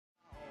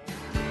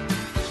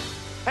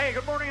Hey,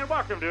 good morning and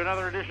welcome to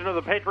another edition of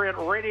the Patriot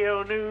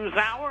Radio News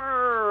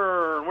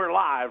Hour. We're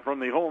live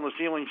from the Hole in the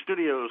Ceiling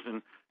studios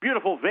in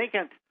beautiful,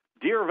 vacant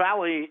Deer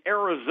Valley,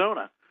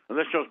 Arizona. And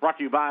this show is brought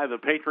to you by the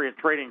Patriot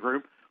Trading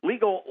Group.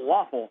 Legal,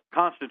 lawful,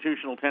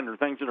 constitutional tender,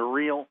 things that are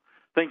real,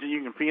 things that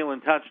you can feel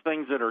and touch,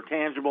 things that are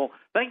tangible,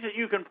 things that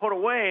you can put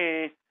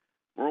away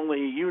where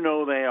only you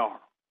know they are.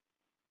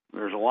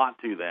 There's a lot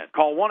to that.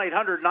 Call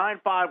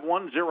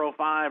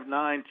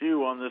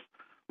 1-800-951-0592 on this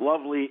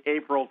lovely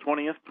April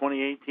 20th,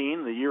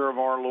 2018, the year of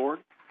our Lord.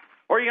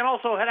 Or you can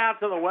also head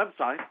out to the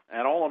website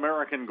at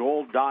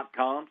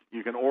allamericangold.com.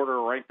 You can order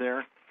right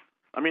there.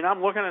 I mean,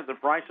 I'm looking at the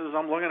prices.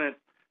 I'm looking at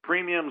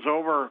premiums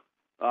over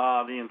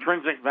the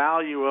intrinsic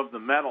value of the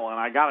metal, and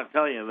I got to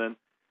tell you that,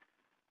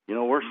 you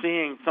know, we're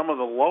seeing some of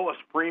the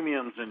lowest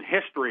premiums in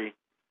history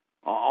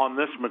on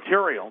this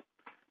material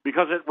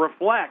because it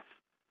reflects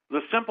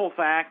the simple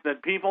fact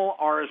that people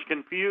are as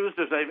confused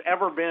as they've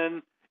ever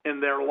been in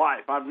their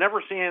life. I've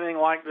never seen anything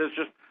like this.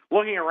 Just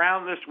looking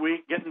around this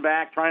week, getting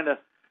back, trying to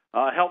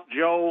help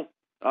Joe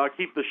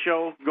keep the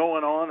show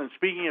going on. And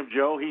speaking of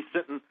Joe, he's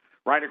sitting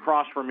right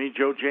across from me.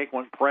 Joe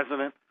Jaquint,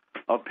 president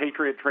of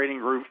Patriot Trading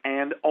Group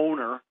and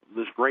owner of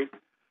this great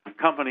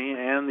company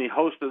and the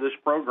host of this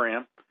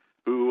program,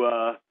 who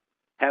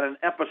had an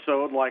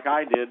episode like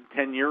I did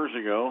 10 years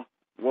ago.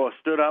 Well,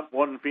 stood up,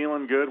 wasn't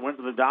feeling good, went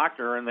to the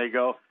doctor, and they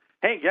go,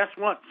 hey, guess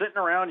what? Sitting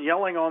around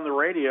yelling on the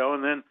radio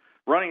and then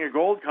running a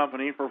gold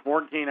company for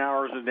 14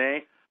 hours a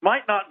day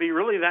might not be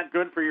really that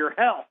good for your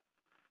health.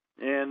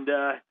 And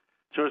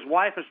so his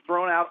wife has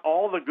thrown out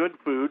all the good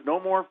food. No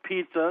more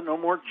pizza, no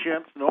more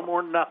chips, no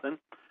more nothing,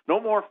 no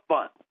more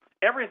fun.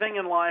 Everything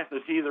in life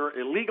is either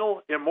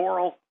illegal,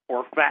 immoral,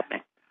 or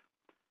fattening.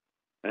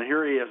 And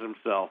here he is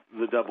himself,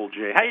 the Double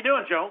J. How you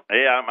doing, Joe?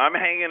 Hey, I'm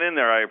hanging in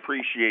there. I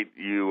appreciate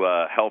you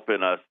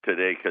helping us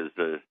today because,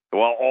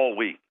 all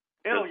week.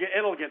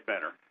 It'll get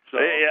better. So,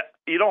 yeah,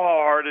 you know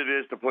how hard it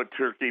is to put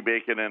turkey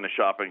bacon in a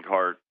shopping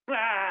cart?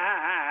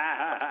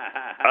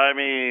 I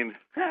mean,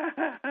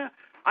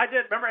 I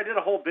did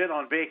a whole bit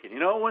on bacon. You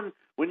know,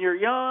 when you're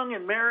young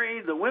and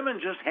married, the women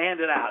just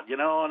hand it out, you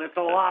know, and it's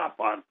a lot of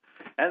fun.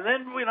 And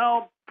then, you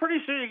know,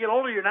 pretty soon you get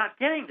older, you're not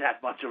getting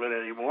that much of it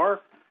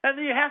anymore. And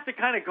then you have to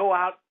kind of go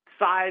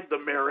outside the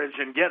marriage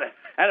and get it.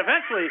 And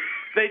eventually,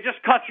 they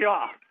just cut you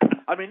off.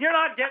 I mean, you're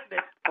not getting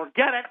it.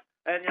 Forget it.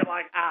 And you're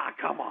like,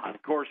 come on.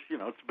 Of course, you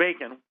know, it's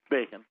bacon.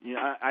 You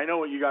know, I know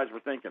what you guys were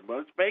thinking, but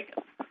it's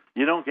bacon.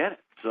 You don't get it.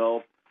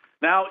 So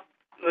now,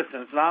 listen,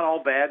 it's not all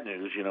bad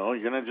news. You know,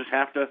 you're going to just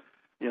have to,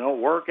 you know,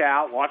 work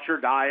out, watch your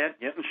diet,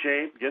 get in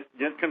shape, get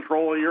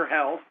control of your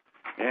health,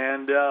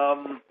 and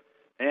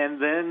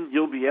then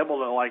you'll be able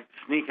to, like,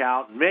 sneak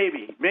out.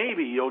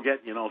 Maybe you'll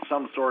get, you know,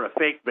 some sort of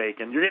fake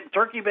bacon. You're getting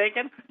turkey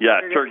bacon?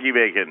 Yeah, turkey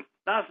bacon.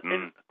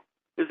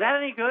 Is that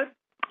any good?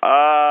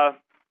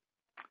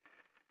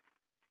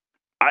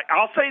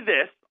 I'll say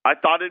this. I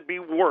thought it'd be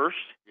worse.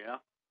 Yeah.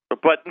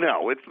 But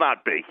no, it's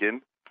not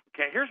bacon.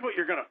 Okay, here's what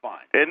you're going to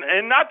find.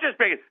 And not just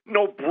bacon.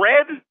 No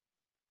bread.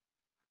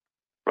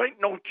 Right?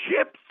 No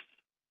chips.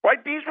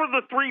 Right? These were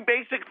the three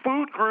basic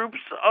food groups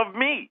of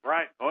meat.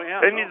 Right. Oh,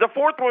 yeah. And the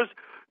fourth was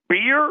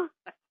beer,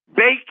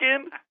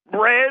 bacon,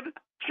 bread,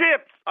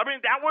 chips. I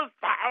mean, that was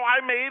how I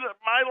made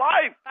my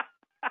life.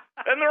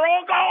 And they're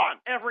all gone.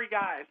 Every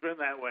guy's been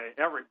that way.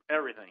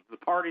 Everything. The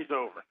party's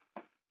over.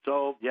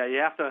 So, yeah, you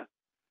have to.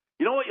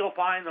 You know what you'll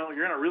find, though?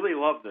 You're going to really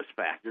love this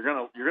fact. You're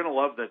going to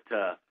love that,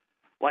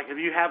 like, if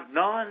you have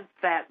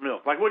non-fat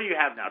milk, like, what do you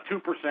have now,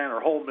 2%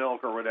 or whole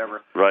milk or whatever?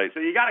 Right. So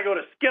you got to go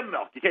to skim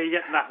milk. You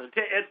get nothing.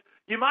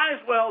 You might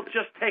as well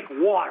just take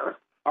water,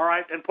 all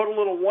right, and put a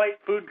little white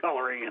food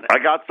coloring in it. I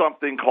got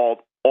something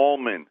called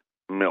almond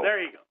milk. There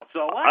you go.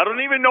 So I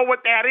don't even know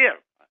what that is.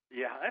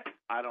 Yeah,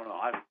 I don't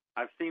know.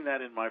 I've seen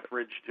that in my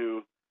fridge,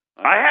 too.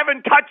 I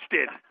haven't touched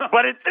it,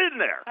 but it's in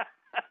there.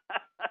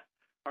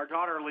 Our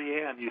daughter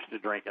Leanne used to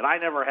drink it. I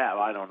never have.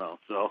 I don't know.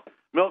 So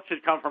milk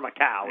should come from a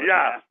cow.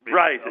 Yeah,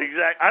 right,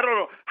 exactly. I don't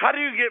know. How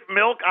do you get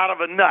milk out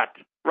of a nut,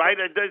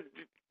 right?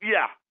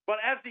 Yeah.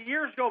 But as the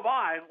years go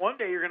by, one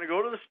day you're going to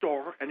go to the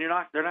store, and they're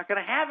not going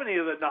to have any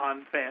of the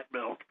non-fat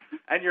milk,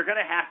 and you're going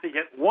to have to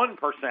get 1%.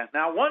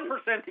 Now, 1%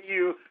 to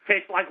you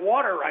tastes like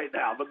water right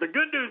now, but the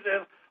good news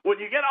is when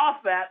you get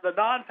off that, the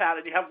non-fat,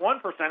 and you have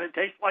 1%, it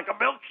tastes like a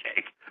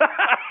milkshake.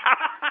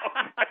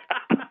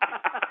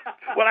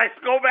 When I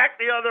go back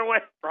the other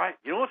way. Right.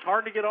 You know what's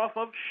hard to get off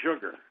of?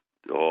 Sugar.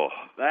 Oh.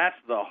 That's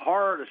the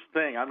hardest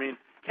thing. I mean,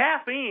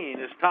 caffeine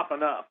is tough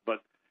enough,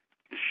 but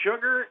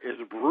sugar is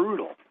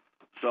brutal.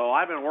 So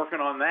I've been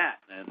working on that.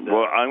 And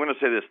well, I'm going to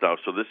say this now.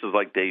 So this is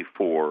like day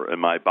 4, and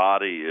my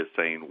body is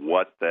saying,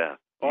 what the?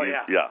 Oh,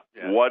 yeah. Yeah.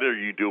 What are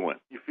you doing?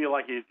 You feel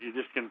like you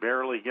just can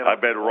barely get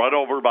I've been run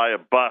over by a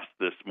bus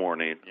this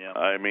morning. Yeah.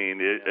 I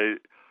mean,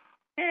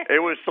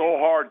 it was so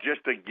hard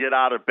just to get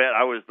out of bed.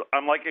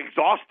 I'm like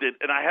exhausted,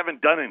 and I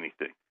haven't done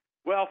anything.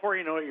 Well, before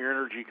you know it, your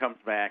energy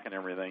comes back and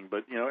everything.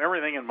 But, you know,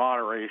 everything in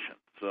moderation.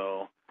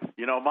 So,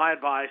 you know, my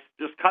advice,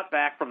 just cut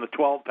back from the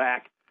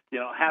 12-pack. You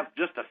know, have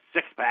just a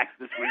 6-pack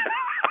this week.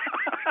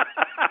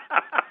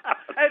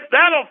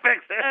 That That'll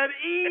fix it. And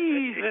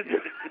ease it.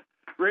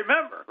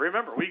 Remember,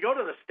 we go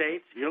to the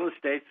states. You know the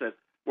states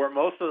where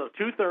most of the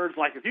 2/3,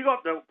 like if you go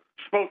up to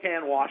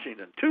Spokane,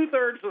 Washington,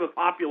 2/3 of the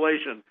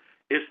population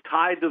is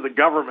tied to the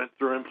government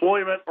through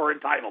employment or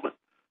entitlement.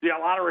 Yeah,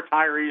 a lot of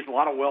retirees, a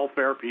lot of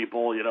welfare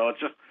people. You know,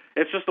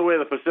 it's just the way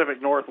the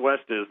Pacific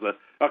Northwest is. The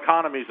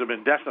economies have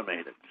been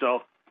decimated,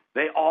 so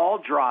they all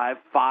drive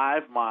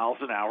 5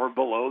 miles an hour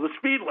below the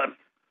speed limit.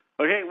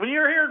 Okay, when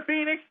you're here in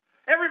Phoenix,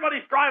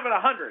 everybody's driving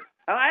 100.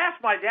 And I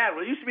asked my dad,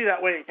 well, it used to be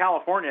that way in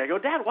California. I go,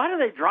 Dad, why do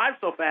they drive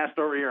so fast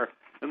over here?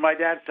 And my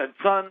dad said,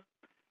 son,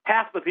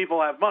 half the people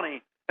have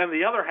money, and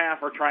the other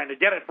half are trying to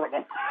get it from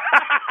them.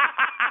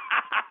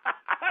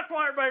 That's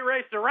why everybody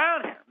races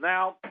around here.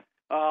 Now,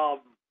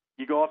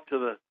 you go up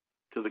to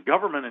the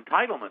government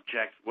entitlement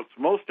checks. What's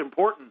most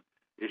important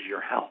is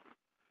your health.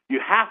 You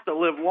have to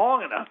live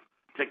long enough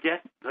to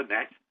get the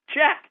next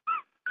check.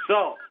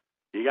 So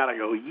you got to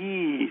go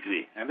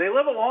easy. And they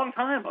live a long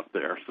time up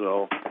there.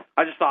 So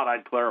I just thought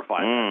I'd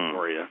clarify that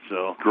for you.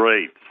 So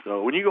great.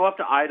 So when you go up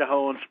to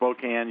Idaho and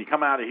Spokane, you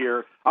come out of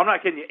here, I'm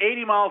not kidding you,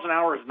 80 miles an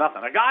hour is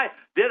nothing. A guy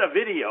did a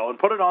video and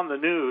put it on the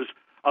news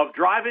of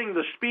driving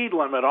the speed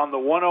limit on the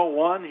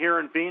 101 here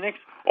in Phoenix.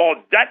 Oh,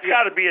 that's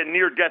got to be a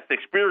near-death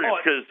experience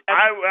because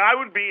I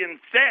would be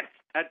incensed.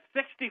 At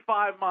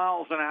 65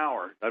 miles an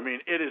hour, I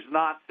mean, it is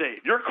not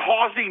safe. You're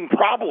causing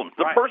problems.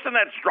 The person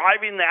that's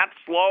driving that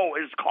slow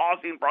is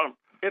causing problems.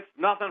 It's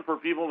nothing for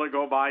people to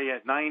go by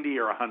at 90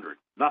 or 100.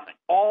 Nothing.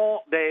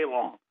 All day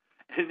long.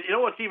 And you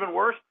know what's even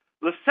worse?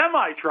 The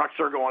semi-trucks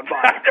are going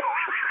by.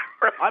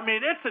 I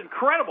mean, it's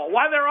incredible.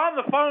 While they're on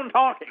the phone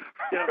talking.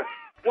 You know,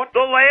 the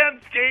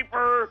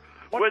landscaper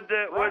with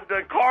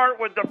the cart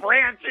with the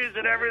branches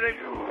and everything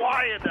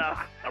flying, the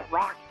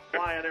rocks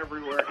flying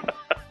everywhere.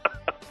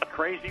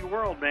 Crazy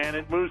world, man.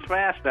 It moves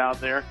fast out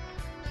there.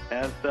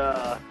 And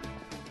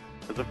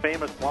there's a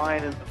famous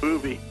line in the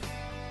movie.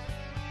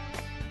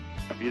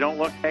 If you don't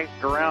take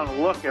around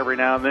and look every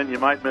now and then, you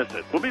might miss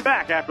it. We'll be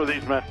back after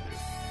these messages.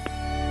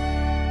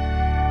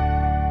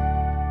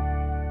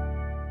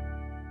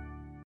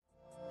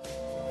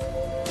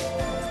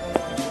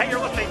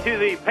 To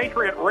the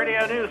Patriot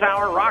Radio News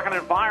Hour, rocking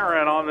and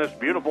firing on this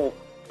beautiful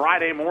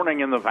Friday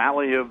morning in the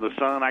Valley of the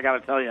Sun. I got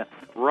to tell you,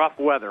 rough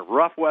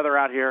weather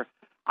out here.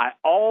 I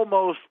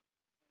almost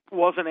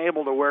wasn't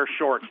able to wear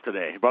shorts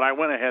today, but I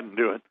went ahead and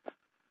do it.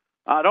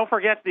 Don't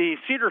forget the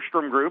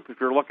Cedarstrom Group. If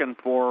you're looking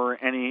for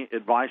any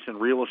advice in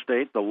real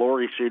estate, the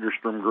Lori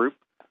Cedarstrom Group,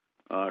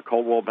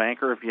 Coldwell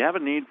Banker. If you have a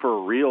need for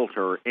a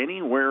realtor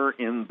anywhere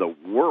in the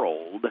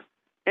world,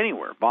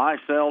 anywhere, buy,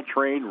 sell,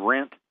 trade,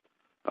 rent,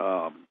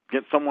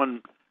 get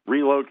someone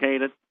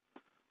relocated,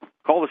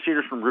 call the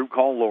Cedarstrom Group,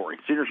 call Lori,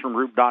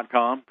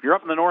 cedarstromgroup.com. If you're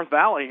up in the North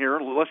Valley here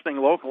listening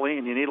locally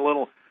and you need a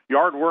little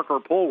yard work or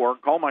pool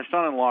work, call my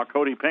son-in-law,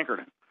 Cody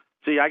Pinkerton.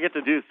 See, I get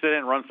to sit in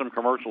and run some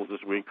commercials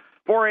this week.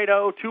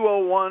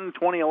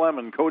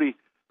 480-201-2011, Cody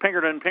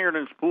Pinkerton,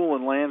 Pinkerton's Pool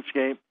and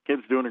Landscape.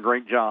 Kid's doing a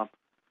great job.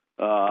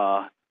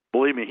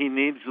 Believe me, he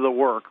needs the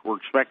work. We're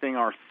expecting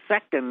our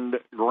second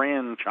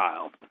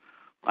grandchild.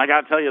 I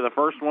got to tell you, the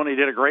first one he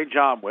did a great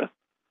job with.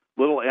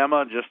 Little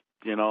Emma, just,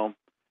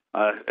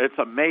 it's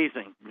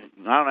amazing.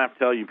 I don't have to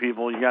tell you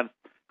people, you got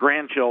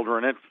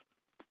grandchildren.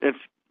 It's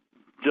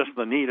just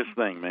the neatest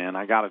thing, man.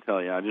 I got to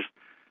tell you,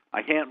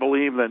 I can't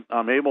believe that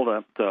I'm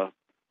able to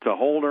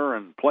hold her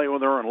and play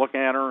with her and look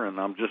at her, and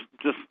I'm just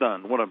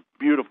stunned. What a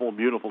beautiful,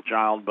 beautiful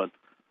child. But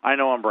I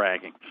know I'm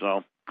bragging.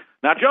 So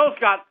now Joe's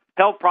got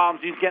health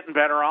problems. He's getting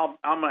better. I'm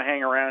gonna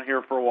hang around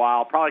here for a while.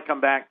 I'll probably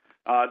come back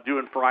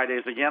doing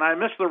Fridays again. I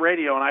miss the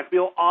radio, and I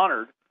feel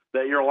honored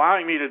that you're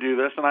allowing me to do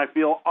this, and I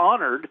feel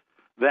honored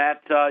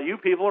that you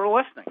people are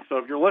listening. So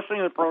if you're listening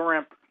to the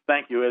program,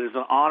 thank you. It is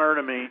an honor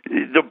to me.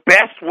 The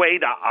best way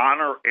to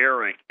honor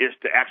Eric is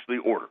to actually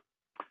order.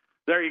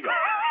 There you go.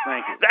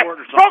 Thank you.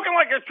 Spoken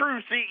like a true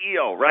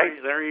CEO,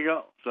 right? There you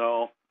go.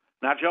 So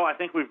now, Joe, I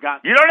think we've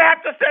got... You don't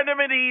have to send him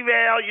an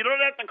email. You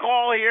don't have to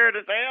call here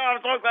to say, oh,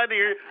 I'm so glad to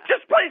hear you.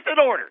 Just place an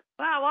order.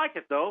 I like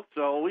it, though.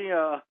 So we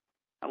had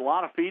a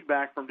lot of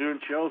feedback from doing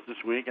shows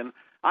this week, and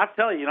I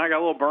tell you, I got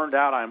a little burned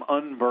out. I'm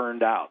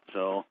unburned out.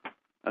 So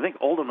I think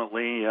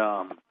ultimately,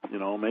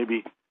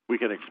 maybe we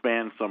could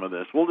expand some of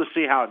this. We'll just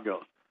see how it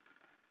goes.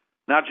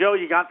 Now, Joe,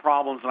 you got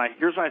problems, and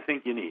here's what I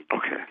think you need.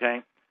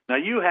 Okay? Now,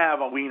 you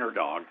have a wiener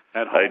dog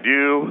at home. I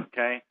do.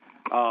 Okay?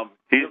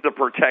 He's the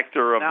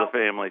protector of the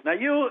family. Now,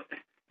 you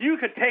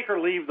could take or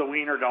leave the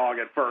wiener dog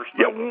at first.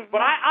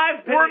 But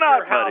I've been we're at not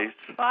your house. buddies.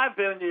 I've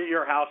been at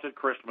your house at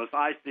Christmas.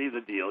 I see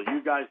the deal.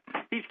 You guys,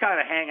 he's kind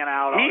of hanging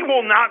out. He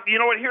will not. You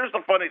know what? Here's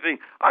the funny thing.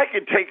 I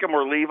could take him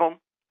or leave him,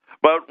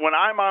 but when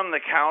I'm on the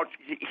couch,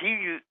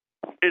 he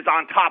is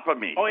on top of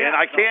me, and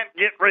I can't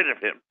get rid of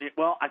him.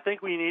 Well, I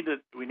think we need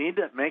to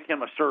make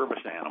him a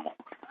service animal.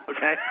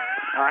 Okay?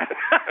 All right.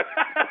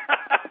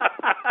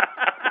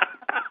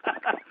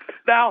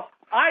 Now,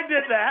 I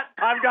did that.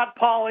 I've got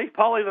Polly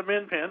the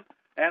Min Pin,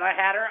 and I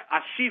had her.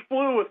 She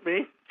flew with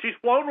me. She's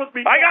flown with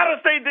me. I gotta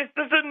say, this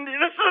is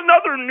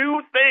another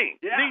new thing.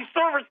 Yeah. These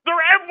services,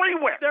 they're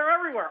everywhere. They're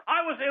everywhere.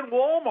 I was in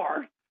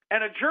Walmart,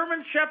 and a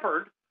German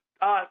Shepherd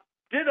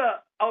did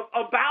a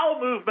bowel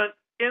movement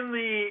in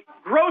the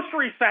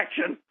grocery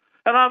section,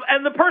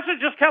 and the person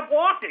just kept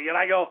walking, and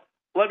I go,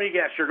 let me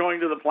guess, you're going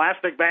to the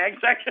plastic bag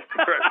section?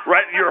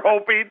 Right, you're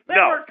hoping? They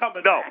weren't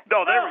coming back.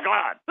 No, they were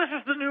gone. This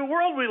is the new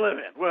world we live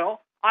in.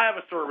 Well, I have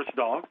a service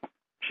dog.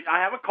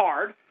 I have a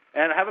card,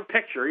 and I have a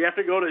picture. You have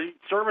to go to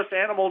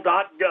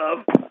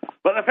serviceanimal.gov.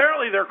 But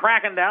apparently they're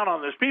cracking down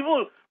on this. People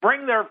who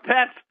bring their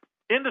pets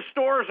into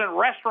stores and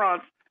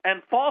restaurants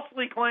and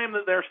falsely claim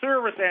that they're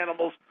service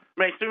animals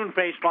may soon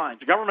face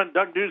fines. Government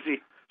Doug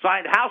Ducey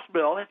signed House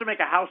Bill. They have to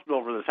make a House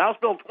Bill for this. House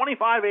Bill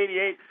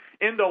 2588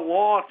 into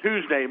law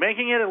Tuesday,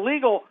 making it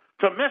illegal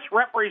to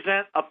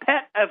misrepresent a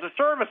pet as a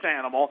service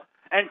animal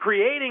and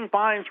creating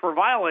fines for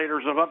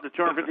violators of up to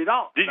 $250.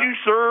 Did you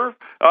serve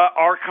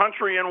our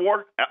country in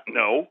war?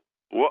 No.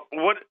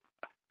 What?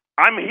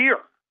 I'm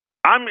here.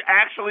 I'm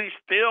actually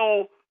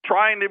still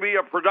trying to be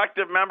a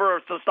productive member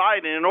of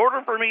society. In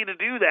order for me to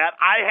do that,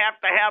 I have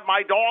to have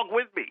my dog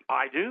with me.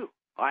 I do.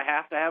 I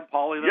have to have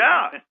Polly.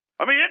 Yeah.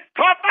 I mean, it's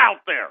tough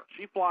out there.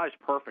 She flies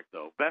perfect,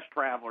 though. Best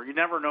traveler. You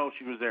never know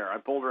she was there. I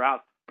pulled her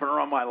out, put her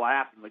on my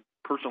lap, and the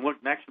person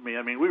looked next to me.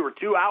 I mean, we were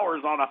 2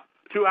 hours on a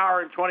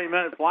 2-hour and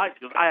 20-minute flight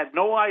because I had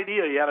no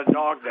idea you had a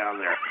dog down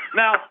there.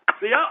 Now,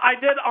 I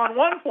did on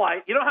one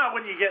flight. You know how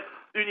when you get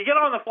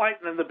on the flight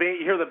and then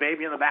you hear the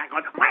baby in the back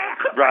going,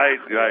 right.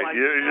 Like,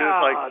 you're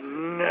just like,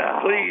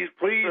 no.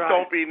 Please right.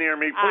 don't be near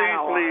me.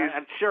 Please.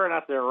 And sure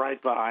enough, they're right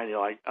behind you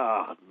like,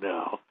 oh,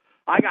 no.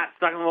 I got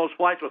stuck on those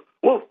flights with,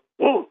 whoa,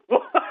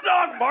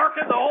 dog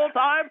barking the whole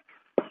time.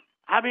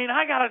 I mean,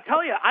 I got to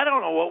tell you, I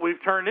don't know what we've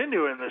turned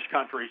into in this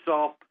country.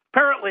 So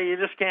apparently you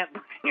just can't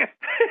bring it.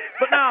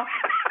 But now,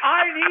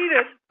 I need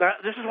it.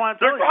 This is why I'm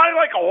telling you. There's probably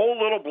like a whole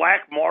little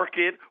black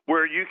market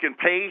where you can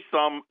pay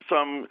some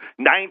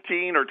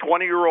 19 or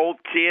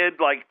 20-year-old kid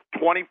like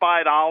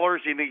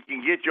 $25 and he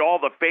can get you all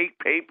the fake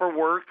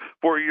paperwork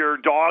for your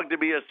dog to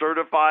be a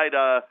certified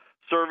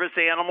service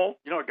animal.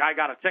 You know, a guy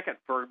got a ticket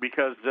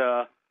because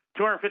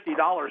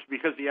 $250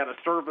 because he had a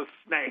service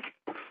snake.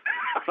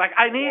 It's like,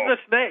 I need the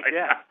snake,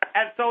 yeah.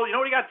 And so, you know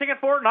what he got a ticket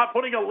for? Not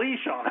putting a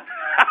leash on it.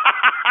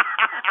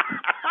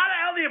 How the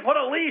hell do you put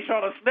a leash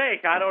on a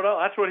snake? I don't know.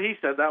 That's what he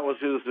said. That was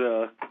his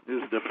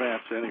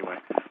defense anyway.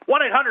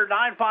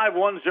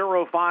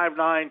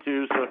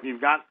 1-800-951-0592. So if you've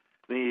got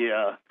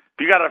a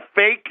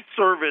fake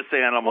service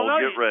animal,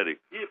 get ready.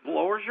 It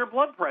lowers your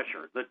blood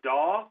pressure. The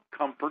dog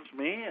comforts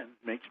me and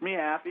makes me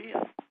happy.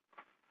 And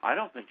I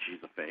don't think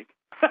she's a fake.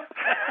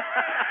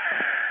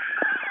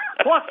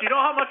 Plus, you know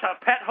how much a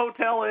pet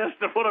hotel is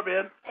to put them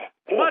in?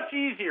 Much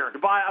easier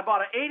to buy. I bought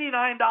an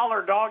 $89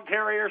 dog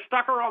carrier,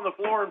 stuck her on the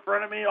floor in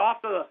front of me,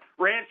 off to the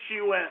ranch she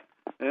went.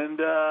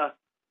 And, I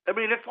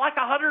mean, it's like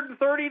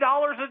 $130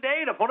 a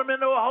day to put them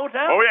into a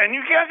hotel. Oh, yeah, and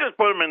you can't just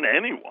put them into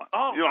anyone.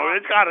 Oh, you know,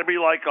 it's got to be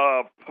like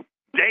a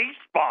day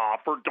spa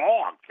for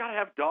dogs. It's got to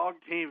have dog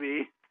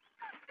TV.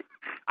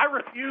 I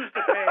refuse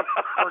to pay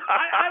for.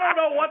 I don't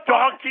know what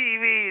dog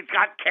TV. It's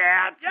got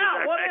cats.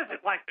 Yeah, what is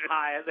it? Like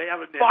they have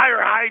a fire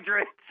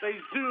hydrant.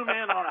 They zoom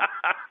in on a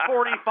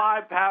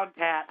 45-pound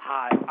cat.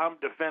 Hi, I'm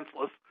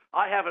defenseless.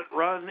 I haven't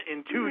run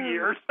in 2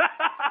 years.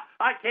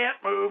 I can't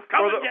move.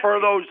 For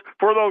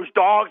those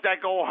dogs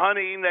that go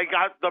hunting, they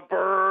got the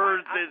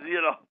birds.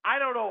 I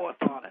don't know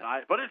what's on it.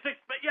 But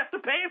you have to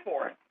pay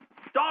for it.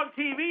 Dog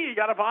TV. You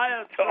got to buy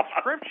a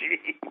subscription.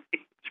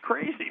 It's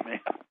crazy, man.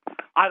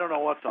 I don't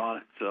know what's on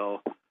it,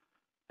 so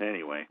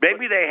anyway.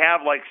 Maybe they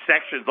have like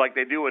sections like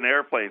they do in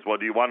airplanes. Well,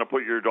 do you want to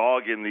put your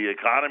dog in the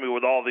economy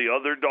with all the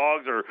other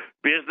dogs or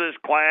business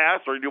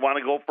class, or do you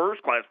want to go first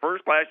class?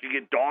 First class, you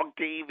get dog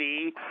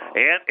TV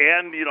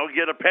and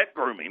get a pet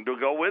grooming to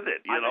go with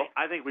it,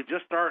 I think we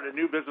just started a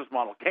new business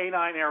model,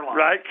 K9 Airlines.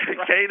 Right,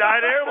 K9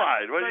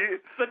 Airlines. Well, you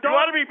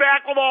want to be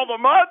back with all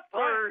the mud?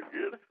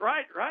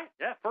 Right.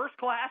 Yeah, first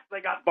class,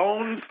 they got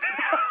bones,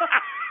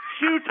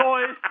 shoe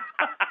toys,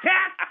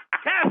 cats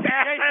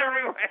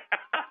everywhere.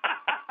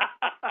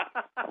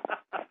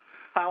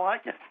 I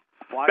like it.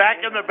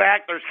 Back in the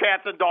back, there's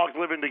cats and dogs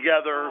living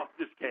together. Oh,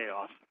 just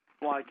chaos.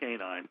 Fly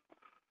K9.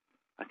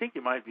 I think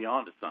you might be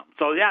onto something.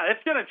 So, yeah,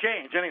 it's going to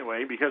change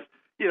anyway because,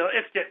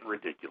 it's getting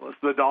ridiculous.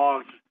 The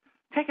dogs,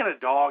 taking a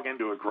dog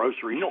into a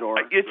grocery store.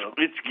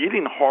 It's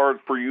getting hard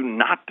for you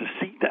not to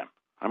see them.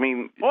 I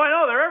mean. Oh, I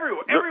know. They're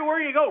everywhere.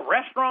 Everywhere you go.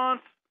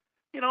 Restaurants.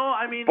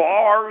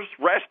 Bars,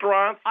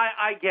 restaurants.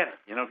 I get it.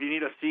 If you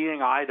need a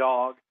seeing eye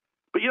dog.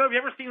 But, have you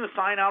ever seen the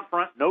sign out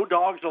front, no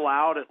dogs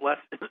allowed unless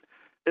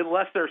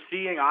they're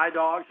seeing eye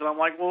dogs? And I'm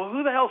like, well,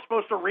 who the hell's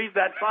supposed to read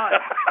that sign?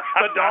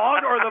 The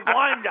dog or the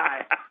blind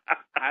guy?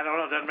 I don't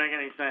know. It doesn't make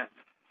any sense.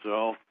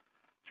 So,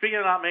 speaking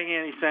of not making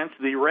any sense,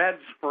 the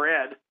Reds for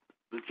Ed,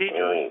 the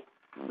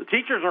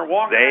teachers are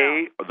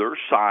walking out. There's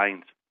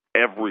signs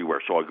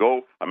everywhere. So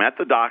I'm at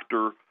the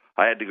doctor.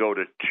 I had to go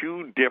to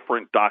 2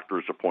 different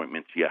doctor's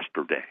appointments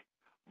yesterday.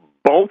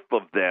 Both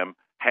of them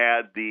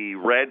had the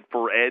Red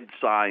for Ed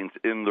signs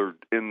in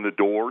the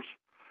doors,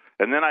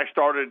 and then I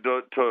started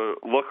to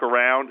look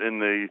around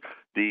in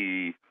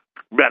the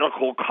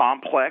medical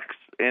complex,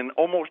 and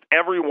almost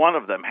every one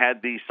of them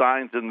had these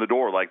signs in the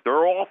door. Like,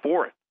 they're all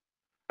for it.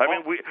 I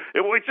mean,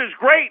 which is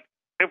great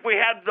if we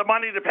had the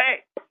money to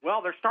pay.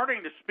 Well, they're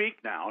starting to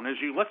speak now, and as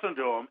you listen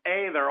to them,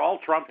 they're all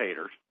Trump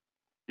haters.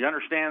 You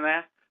understand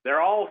that? They're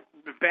all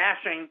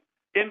bashing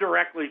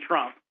indirectly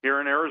Trump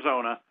here in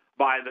Arizona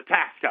by the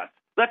tax cuts.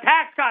 The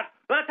tax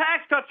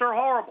cuts are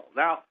horrible.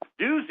 Now,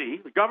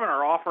 Ducey, the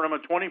governor, offered him a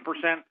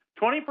 20%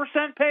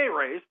 pay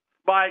raise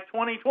by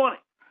 2020.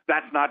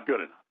 That's not good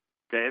enough.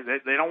 Okay,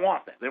 they don't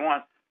want that. They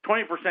want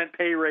 20%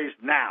 pay raise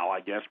now, I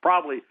guess.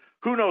 Probably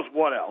who knows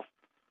what else.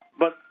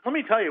 But let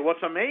me tell you,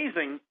 what's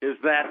amazing is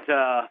that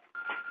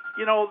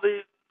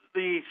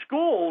the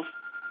schools.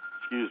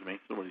 Excuse me,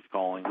 somebody's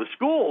calling. The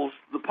schools,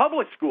 the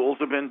public schools,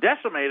 have been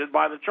decimated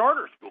by the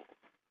charter schools.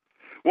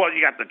 Well,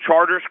 you got the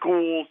charter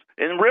schools,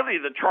 and really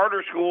the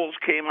charter schools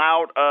came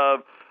out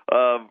of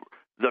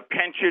the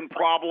pension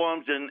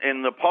problems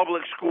and the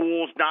public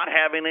schools not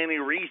having any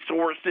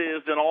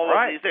resources and all of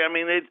these things. I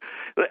mean,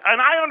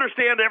 and I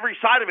understand every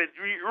side of it.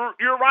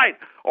 You're right.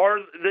 Or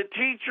the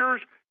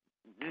teachers,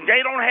 they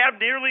don't have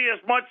nearly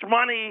as much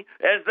money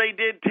as they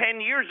did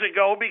 10 years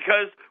ago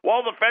because,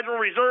 well, the Federal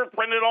Reserve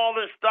printed all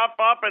this stuff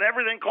up and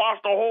everything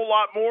cost a whole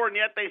lot more, and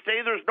yet they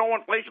say there's no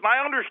inflation. I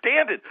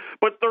understand it,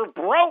 but they're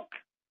broke.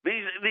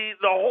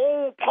 The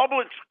whole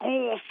public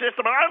school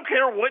system, and I don't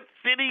care what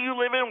city you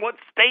live in, what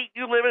state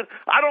you live in.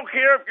 I don't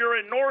care if you're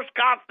in North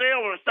Scottsdale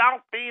or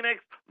South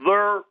Phoenix.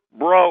 They're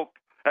broke.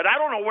 And I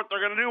don't know what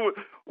they're going to do.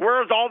 Where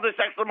is all this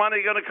extra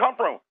money going to come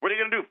from? What are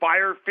you going to do,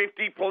 fire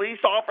 50 police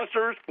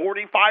officers,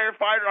 40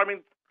 firefighters? I mean,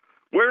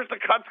 where's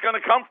the cuts going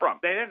to come from?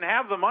 They didn't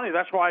have the money.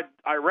 That's why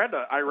I read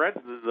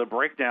the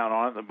breakdown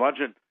on it, the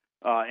budget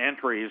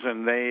entries,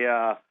 and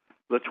the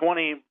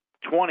 2020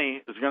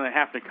 is going to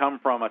have to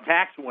come from a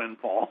tax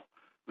windfall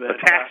that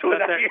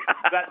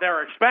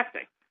they're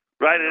expecting.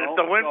 Right, and if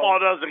the windfall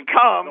doesn't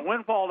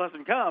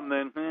come,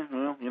 then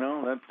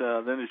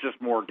then it's just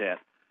more debt.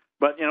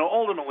 But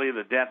ultimately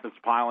the debt that's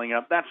piling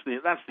up, that's the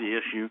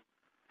issue.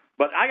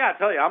 But I got to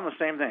tell you, I'm the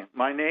same thing.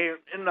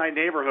 In my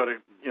neighborhood,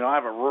 I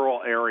have a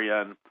rural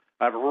area and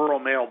I have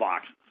rural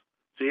mailboxes.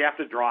 So you have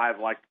to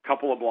drive like a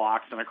couple of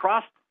blocks, and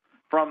across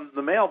from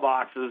the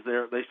mailboxes,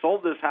 they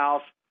sold this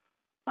house,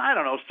 I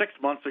don't know,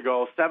 6 months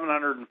ago,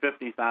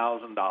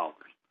 $750,000.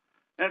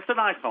 And it's a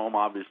nice home,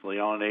 obviously,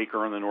 on an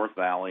acre in the North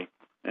Valley.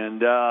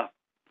 And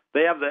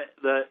they have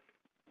the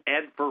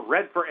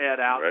Red for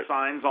Ed out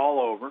signs all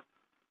over.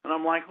 And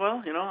I'm like,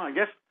 well, I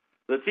guess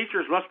the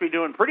teachers must be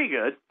doing pretty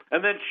good.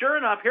 And then sure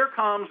enough, here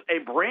comes a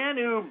brand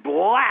new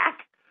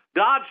black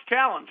Dodge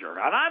Challenger.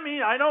 And I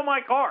mean, I know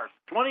my cars.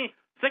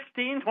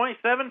 2016,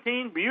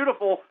 2017,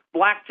 beautiful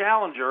black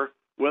Challenger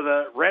with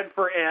a Red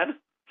for Ed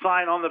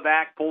sign on the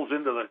back, pulls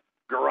into the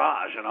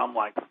garage. And I'm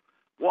like,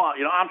 well,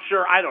 I'm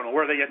sure, I don't know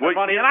where they get the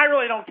money, and I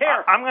really don't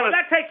care. But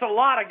that takes a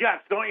lot of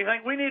guts, don't you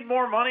think? We need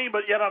more money,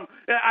 but yet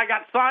I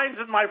got signs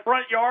in my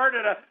front yard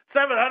at a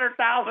 $700,000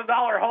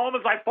 home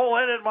as I pull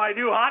in my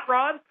new hot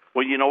rod.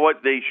 Well, you know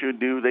what they should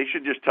do? They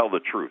should just tell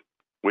the truth,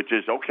 which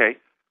is, okay,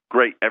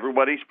 great,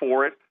 everybody's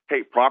for it.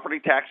 Hey,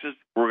 property taxes,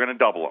 we're going to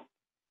double them,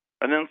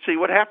 and then see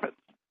what happens.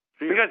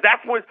 Because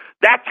that's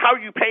how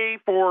you pay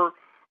for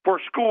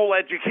school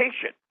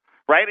education.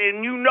 Right,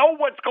 and you know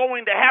what's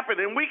going to happen,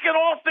 and we can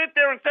all sit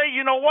there and say,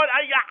 you know what,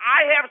 I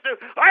have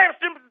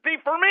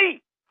sympathy for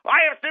me.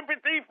 I have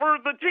sympathy for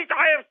the teacher.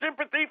 I have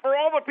sympathy for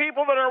all the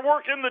people that are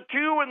working the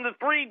 2 and the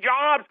 3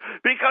 jobs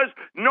because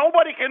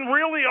nobody can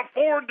really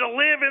afford to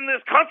live in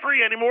this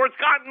country anymore. It's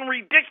gotten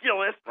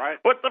ridiculous. Right.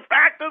 But the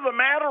fact of the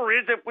matter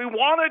is, if we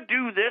want to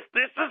do this,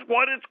 this is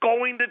what it's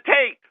going to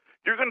take.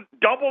 You're going to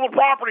double the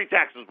property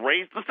taxes,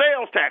 raise the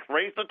sales tax,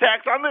 raise the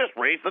tax on this,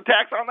 raise the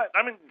tax on that.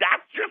 I mean,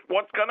 that's just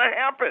what's going to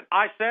happen.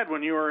 I said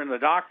when you were in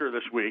the doctor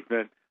this week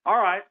that, all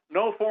right,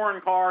 no foreign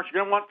cars.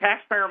 You're going to want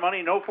taxpayer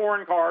money, no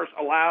foreign cars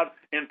allowed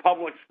in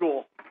public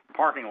school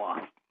parking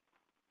lots.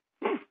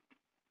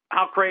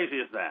 How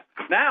crazy is that?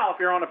 Now, if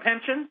you're on a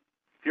pension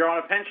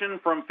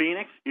from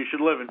Phoenix, you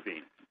should live in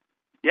Phoenix.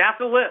 You have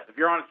to live.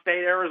 If you're on a state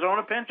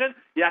Arizona pension,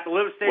 you have to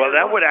live in state Arizona. Well,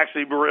 that would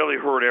actually really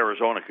hurt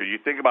Arizona because you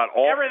think about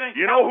everything.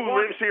 You know who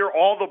lives here?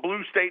 All the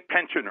blue state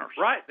pensioners.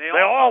 Right. They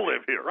all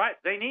live here. Right.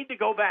 They need to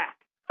go back.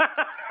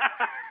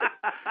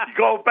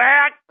 Go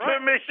back to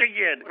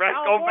Michigan. Right.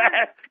 Go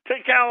back to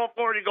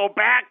California. Go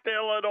back to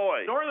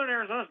Illinois. Northern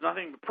Arizona is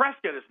nothing.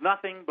 Prescott is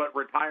nothing but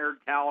retired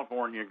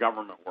California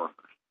government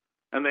workers.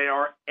 And they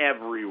are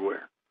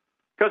everywhere.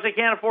 Because they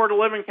can't afford to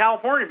live in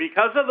California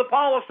because of the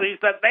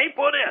policies that they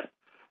put in.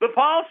 The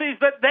policies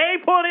that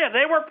they put in,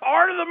 they were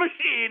part of the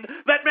machine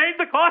that made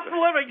the cost of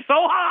living so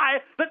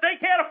high that they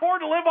can't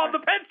afford to live on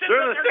the pension.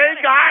 They're the same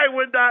guy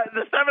with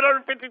the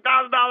 $750,000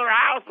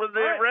 house with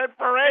the Red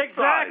for Ed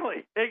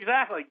sign.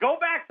 Exactly.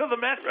 Go back to the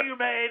mess you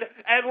made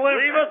and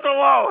live. Leave us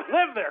alone.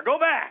 Live there. Go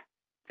back.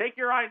 Take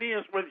your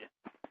ideas with you.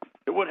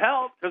 It would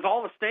help because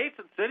all the states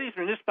and cities,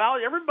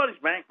 municipalities, everybody's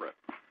bankrupt.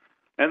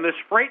 And this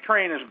freight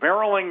train is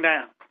barreling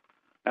down.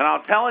 And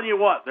I'm telling you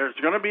what, there's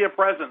going to be a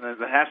president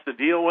that has to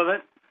deal with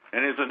it.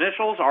 And his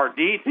initials are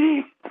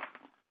DT.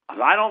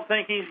 I don't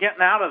think he's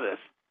getting out of this.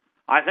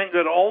 I think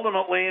that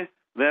ultimately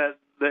that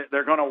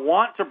they're going to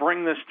want to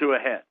bring this to a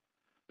head.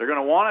 They're going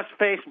to want us to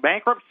face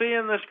bankruptcy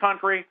in this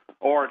country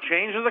or a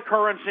change of the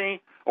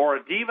currency or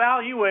a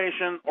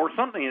devaluation or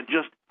something. It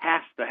just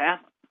has to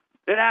happen.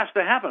 It has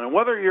to happen. And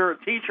whether you're a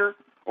teacher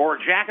or a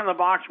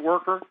jack-in-the-box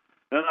worker,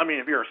 I mean,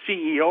 if you're a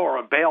CEO or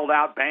a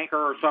bailed-out banker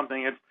or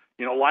something, it's,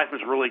 life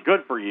is really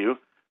good for you.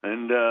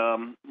 And,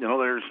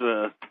 there's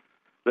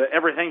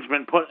everything's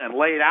been put and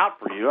laid out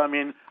for you. I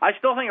mean, I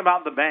still think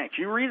about the banks.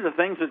 You read the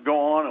things that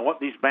go on and what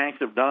these banks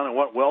have done and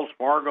what Wells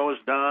Fargo has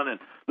done and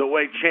the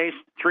way Chase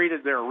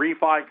treated their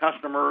refi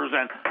customers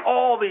and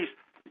all these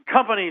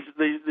companies,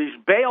 these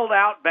bailed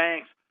out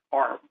banks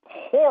are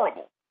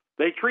horrible.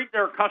 They treat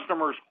their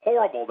customers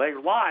horrible. They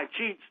lie,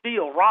 cheat,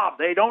 steal, rob.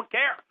 They don't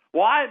care.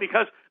 Why?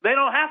 Because they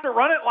don't have to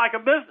run it like a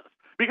business.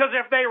 Because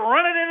if they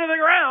run it into the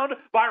ground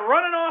by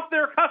running off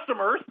their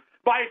customers,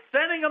 by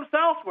sending them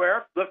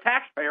elsewhere, the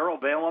taxpayer will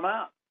bail them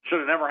out. Should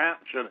have never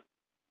happened, should it?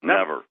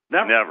 Never.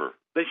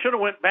 They should have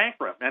went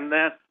bankrupt, and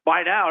then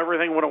by now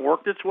everything would have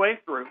worked its way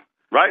through.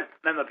 Right.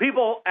 And the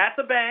people at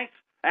the banks,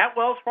 at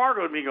Wells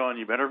Fargo, would be going,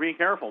 you better be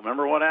careful.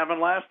 Remember what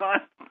happened last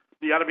time?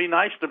 You got to be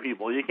nice to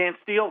people. You can't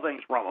steal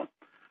things from them.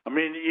 I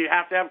mean, you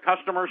have to have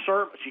customer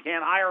service. You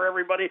can't hire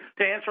everybody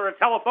to answer a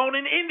telephone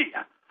in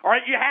India. All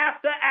right, you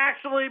have to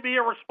actually be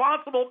a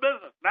responsible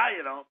business. Now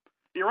you don't.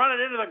 You run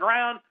it into the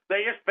ground,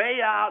 they just pay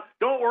out.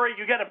 Don't worry,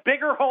 you get a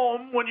bigger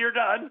home when you're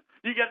done.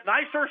 You get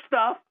nicer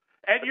stuff,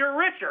 and you're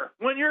richer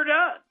when you're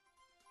done.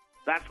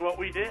 That's what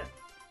we did,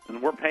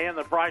 and we're paying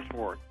the price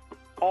for it,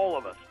 all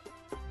of us.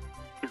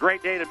 It's a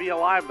great day to be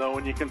alive, though,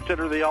 when you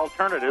consider the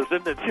alternatives,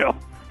 isn't it, Joe?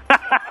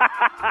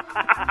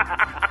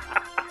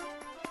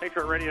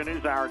 Patriot Radio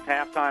News Hour at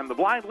halftime. The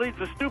blind leads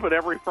the stupid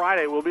every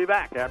Friday. We'll be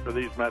back after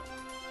these messages.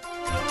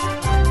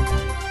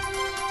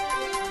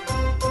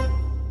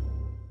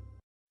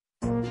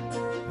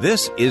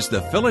 This is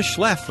the Phyllis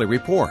Schlafly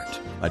Report,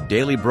 a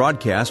daily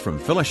broadcast from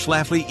Phyllis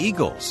Schlafly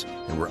Eagles,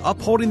 and we're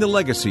upholding the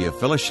legacy of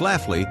Phyllis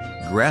Schlafly,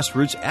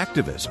 grassroots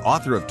activist,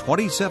 author of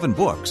 27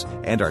 books,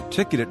 and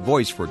articulate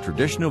voice for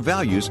traditional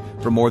values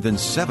for more than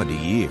 70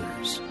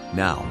 years.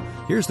 Now,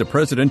 here's the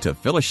president of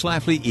Phyllis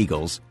Schlafly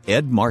Eagles,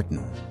 Ed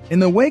Martin. In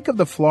the wake of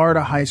the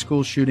Florida high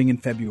school shooting in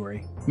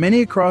February,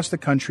 many across the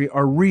country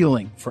are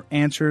reeling for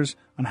answers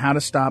on how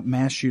to stop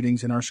mass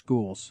shootings in our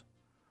schools.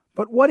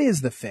 But what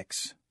is the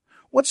fix?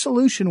 What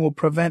solution will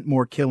prevent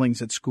more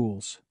killings at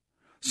schools?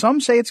 Some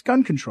say it's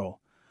gun control.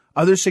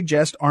 Others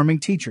suggest arming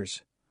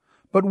teachers.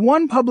 But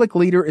one public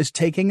leader is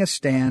taking a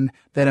stand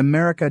that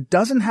America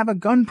doesn't have a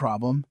gun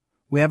problem,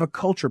 we have a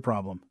culture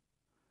problem.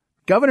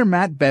 Governor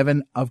Matt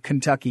Bevin of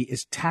Kentucky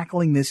is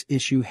tackling this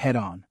issue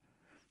head-on.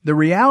 The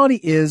reality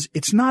is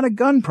it's not a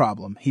gun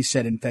problem, he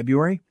said in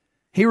February.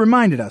 He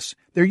reminded us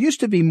there used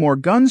to be more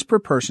guns per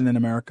person in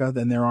America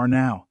than there are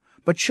now,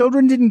 but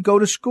children didn't go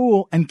to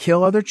school and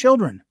kill other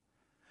children.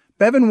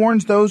 Bevin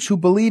warns those who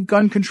believe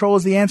gun control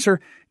is the answer,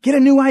 get a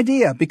new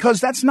idea,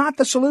 because that's not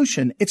the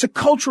solution. It's a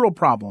cultural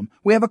problem.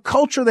 We have a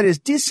culture that is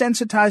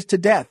desensitized to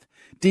death,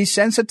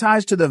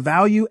 desensitized to the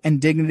value and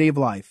dignity of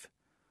life.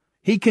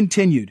 He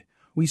continued,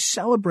 we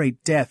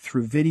celebrate death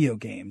through video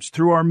games,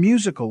 through our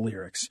musical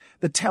lyrics,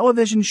 the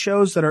television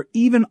shows that are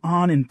even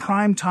on in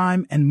prime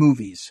time, and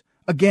movies.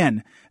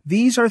 Again,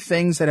 these are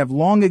things that have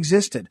long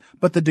existed,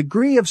 but the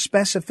degree of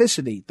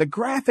specificity, the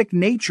graphic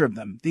nature of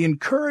them, the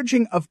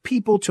encouraging of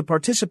people to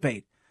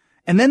participate,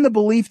 and then the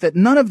belief that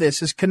none of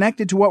this is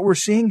connected to what we're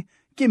seeing,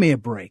 give me a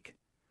break.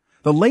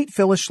 The late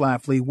Phyllis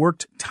Schlafly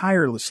worked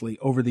tirelessly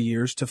over the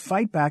years to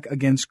fight back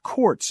against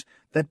courts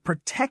that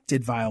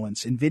protected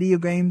violence in video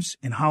games,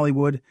 in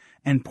Hollywood,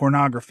 and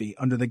pornography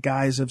under the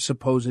guise of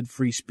supposed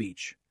free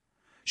speech.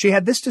 She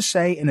had this to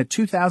say in a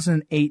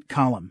 2008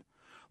 column.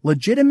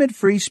 Legitimate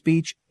free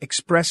speech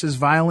expresses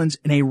violence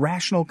in a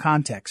rational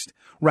context,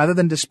 rather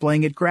than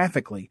displaying it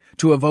graphically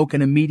to evoke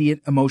an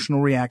immediate emotional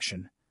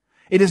reaction.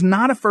 It is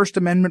not a First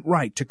Amendment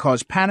right to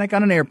cause panic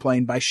on an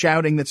airplane by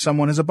shouting that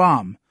someone is a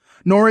bomb,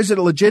 nor is it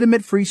a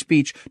legitimate free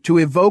speech to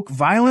evoke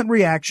violent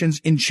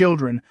reactions in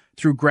children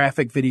through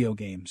graphic video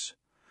games.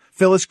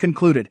 Phyllis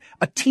concluded,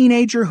 a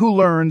teenager who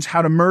learns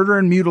how to murder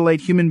and mutilate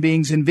human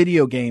beings in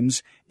video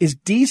games is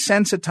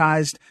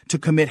desensitized to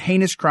commit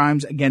heinous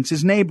crimes against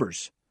his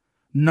neighbors.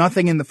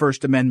 Nothing in the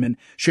First Amendment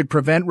should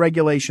prevent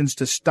regulations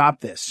to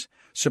stop this,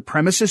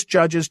 supremacist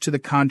judges to the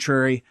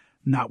contrary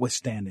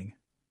notwithstanding.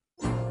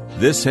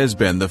 This has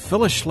been the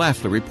Phyllis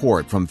Schlafly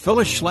Report from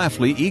Phyllis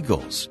Schlafly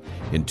Eagles.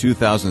 In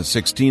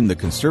 2016, the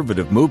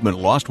conservative movement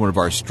lost one of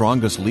our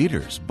strongest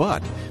leaders,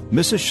 but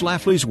Mrs.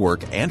 Schlafly's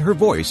work and her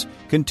voice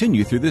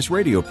continue through this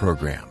radio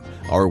program,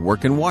 our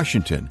work in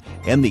Washington,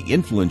 and the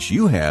influence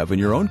you have in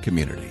your own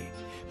community.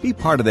 Be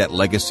part of that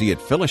legacy at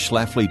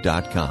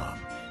phyllisschlafly.com.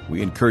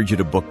 We encourage you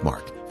to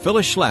bookmark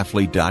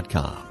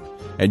phyllisschlafly.com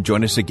and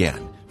join us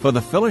again for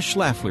the Phyllis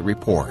Schlafly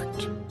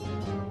Report.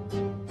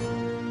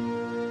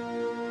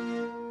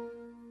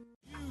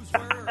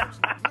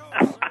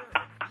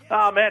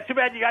 Oh, man, too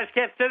bad you guys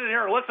can't sit in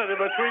here and listen in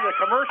between the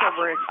commercial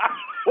breaks.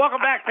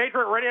 Welcome back,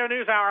 Patriot Radio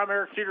News Hour. I'm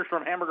Eric Cedars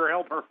from Hamburger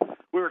Helper.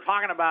 we were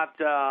talking about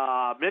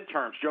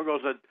midterms. Joe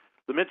goes,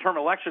 the midterm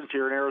elections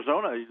here in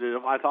Arizona,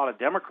 I thought a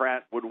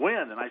Democrat would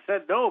win. And I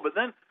said no, but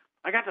then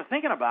I got to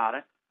thinking about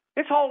it.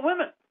 It's all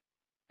women.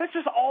 It's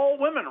just all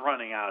women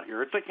running out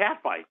here. It's a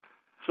catfight.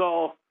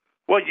 So,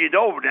 well,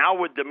 now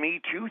with the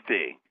Me Too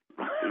thing,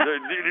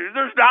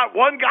 there's not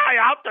one guy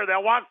out there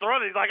that wants to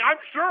run. He's like, I'm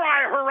sure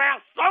I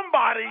harassed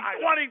somebody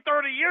 20,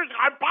 30 years ago.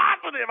 I'm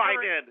positive I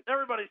did.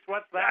 Everybody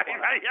sweats that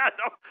one.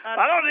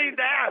 I don't need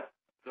that.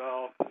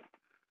 So,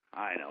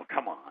 I know.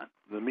 Come on.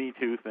 The Me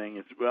Too thing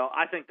is,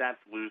 I think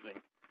that's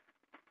losing.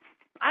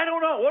 I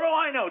don't know. What do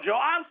I know, Joe?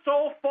 I'm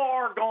so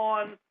far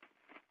gone.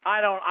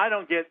 I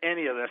don't get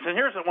any of this. And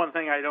here's the one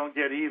thing I don't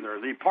get either.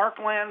 The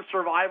Parkland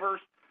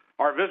survivors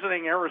are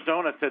visiting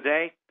Arizona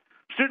today.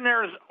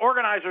 Student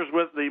organizers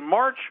with the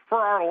March for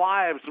Our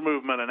Lives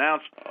movement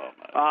announced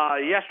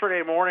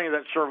yesterday morning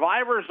that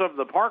survivors of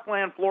the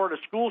Parkland, Florida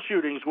school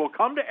shootings will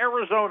come to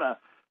Arizona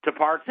to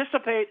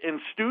participate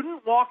in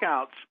student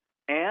walkouts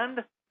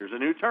and, here's a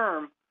new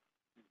term,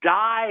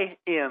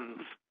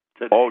 die-ins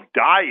today. Oh,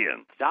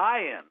 die-ins.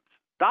 Die-ins.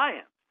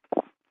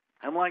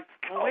 I'm like,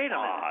 wait a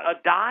minute. A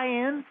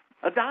die-in?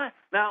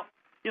 Now,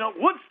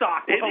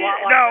 Woodstock was a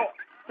lot like that.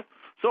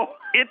 So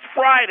it's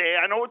Friday.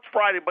 I know it's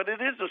Friday, but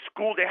it is a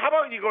school day. How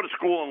about you go to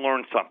school and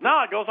learn something?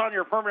 No, it goes on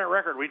your permanent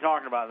record. We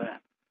talked about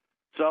that.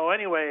 So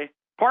anyway,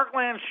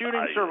 Parkland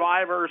shooting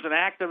survivors and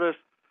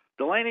activists,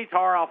 Delaney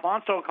Tarr,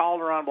 Alfonso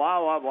Calderon, blah,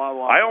 blah, blah,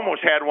 blah. I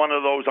almost had one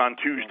of those on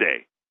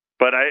Tuesday,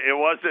 but it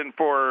wasn't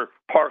for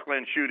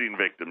Parkland shooting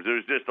victims. It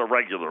was just a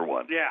regular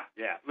one. Yeah.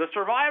 The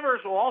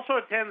survivors will also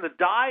attend the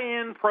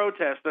die-in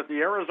protest at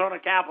the Arizona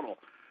Capitol,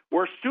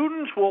 where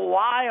students will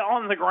lie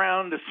on the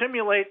ground to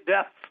simulate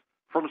deaths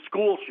from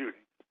school shootings.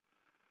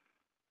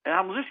 And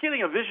I'm just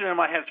getting a vision in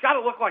my head. It's got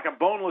to look like a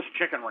boneless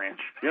chicken ranch.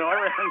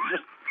 Everything's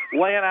just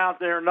laying out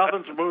there.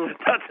 Nothing's moving.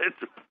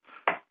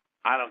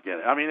 I don't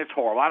get it. I mean, it's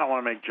horrible. I don't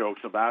want to make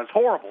jokes about it. It's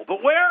horrible.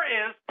 But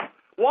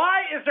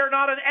why is there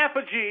not an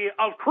effigy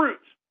of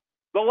Cruz,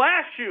 the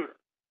last shooter?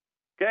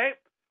 Okay?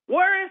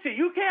 Where is he?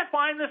 You can't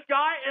find this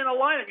guy in a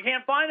lineup. You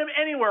can't find him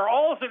anywhere.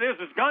 All it is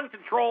gun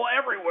control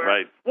everywhere.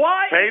 Right.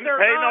 Why pay is there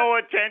no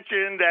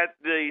attention that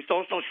the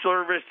social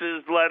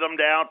services let him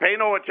down. Pay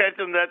no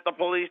attention that the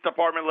police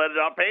department let him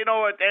down. Pay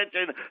no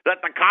attention that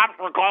the cops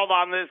were called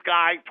on this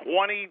guy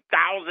 20,000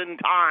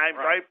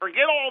 times, right?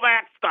 Forget all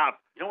that stuff.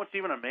 You know what's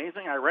even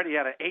amazing? I read he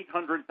had an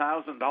 $800,000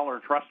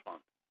 trust fund.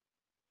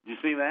 Did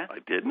you see that? I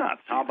did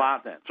not see How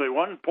about that? So he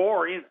wasn't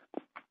poor either.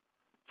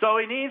 So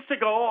he needs to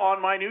go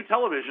on my new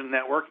television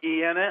network,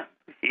 ENN.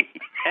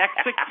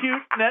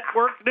 Execute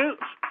Network News.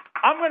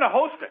 I'm going to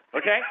host it,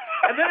 okay?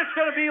 And then it's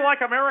going to be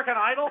like American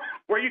Idol,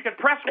 where you can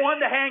press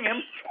 1 to hang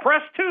him, press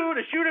 2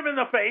 to shoot him in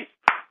the face,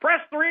 press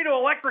 3 to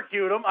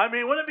electrocute him. I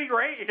mean, wouldn't it be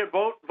great? You could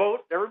vote.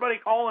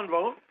 Everybody call and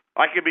vote.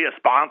 I could be a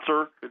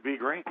sponsor. It'd be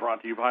great.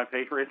 Brought to you by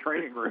Patriot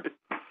Trading Group.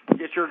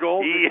 Get your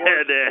goals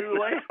before it's too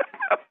late.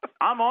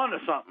 I'm on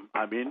to something.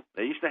 I mean,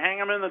 they used to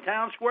hang them in the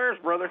town squares,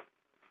 brother.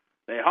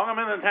 They hung them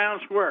in the town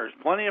squares.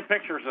 Plenty of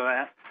pictures of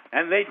that.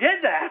 And they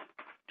did that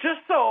just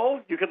so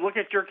you could look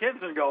at your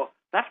kids and go,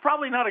 that's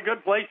probably not a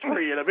good place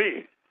for you to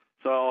be.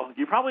 So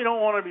you probably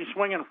don't want to be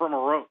swinging from a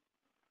rope.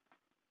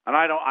 And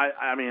I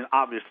mean,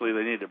 obviously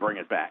they need to bring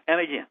it back. And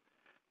again,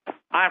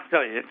 I have to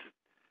tell you,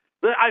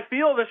 I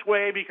feel this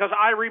way because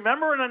I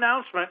remember an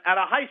announcement at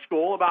a high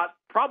school about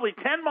probably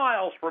 10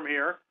 miles from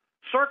here,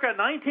 circa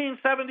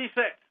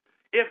 1976.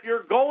 If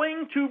you're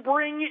going to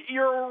bring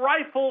your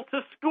rifle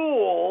to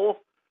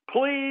school,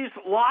 please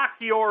lock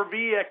your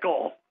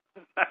vehicle.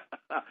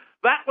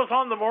 That was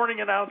on the morning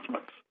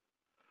announcements.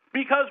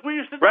 Because we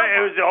used to Right,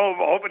 it was the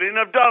opening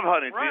of dove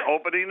hunting, right. The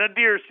opening of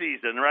deer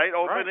season, right?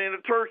 Opening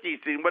of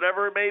turkey season,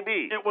 whatever it may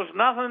be. It was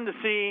nothing to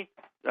see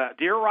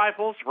deer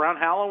rifles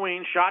around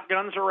Halloween,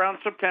 shotguns around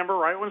September,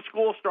 right when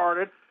school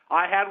started.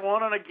 I had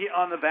one on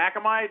the back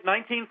of my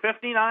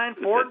 1959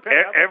 Ford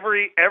pickup.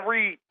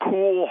 Every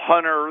cool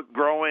hunter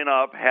growing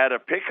up had a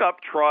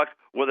pickup truck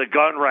with a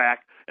gun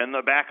rack in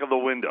the back of the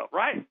window.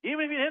 Right.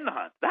 Even if you didn't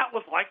hunt. That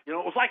was like, it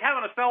was like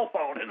having a cell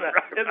phone in the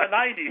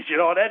 90s,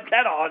 an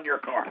antenna on your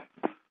car.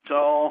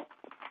 So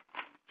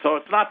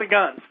it's not the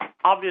guns.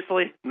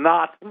 Obviously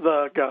not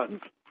the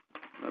guns.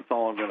 That's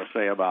all I'm going to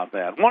say about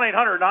that.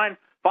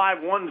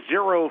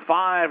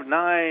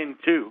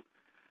 1-800-951-0592.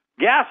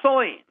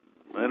 Gasoline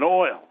and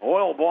oil.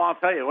 Oil, boy, I'll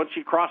tell you, once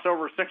you cross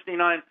over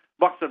 $69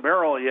 a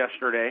barrel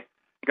yesterday,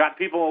 got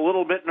people a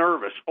little bit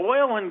nervous.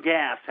 Oil and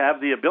gas have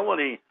the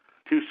ability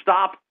to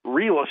stop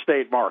real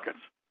estate markets,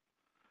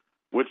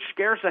 which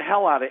scares the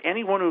hell out of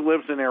anyone who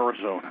lives in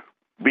Arizona.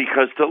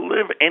 Because to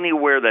live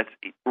anywhere that's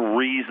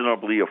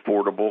reasonably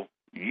affordable,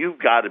 you've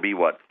got to be,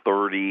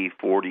 30,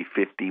 40,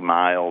 50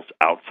 miles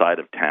outside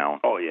of town.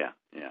 Oh, yeah.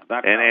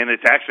 And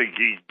it's actually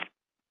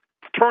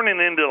turning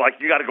into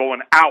like you got to go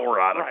an hour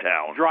out of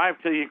town.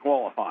 Drive till you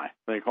qualify,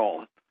 they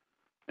call it.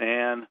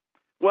 And,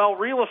 well,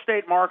 real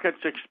estate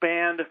markets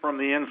expand from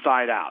the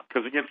inside out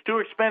because it gets too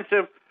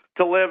expensive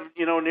to live,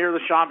 near the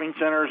shopping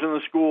centers and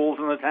the schools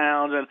and the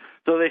towns, and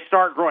so they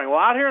start growing. Well,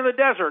 out here in the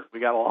desert, we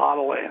got a lot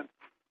of land.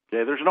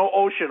 Okay, there's no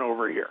ocean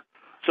over here.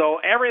 So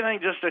everything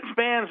just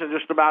expands in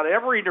just about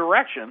every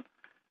direction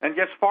and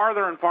gets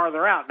farther and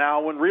farther out.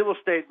 Now, when real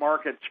estate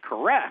markets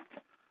correct,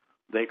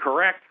 they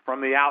correct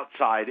from the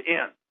outside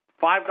in.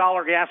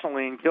 $5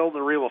 gasoline killed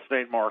the real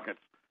estate markets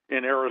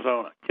in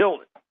Arizona.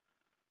 Killed it.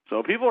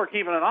 So people are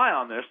keeping an eye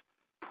on this.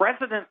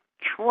 President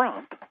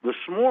Trump this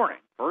morning,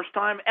 first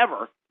time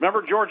ever,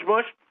 remember George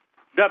Bush?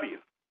 W.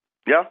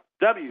 Yeah.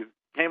 W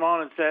came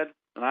on and said,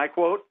 and I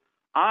quote,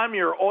 "I'm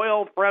your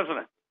oil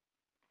president,"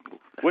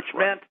 which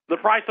meant the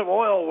price of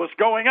oil was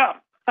going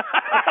up.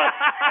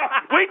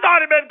 We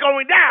thought it meant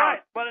going down.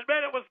 Right, but it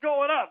meant it was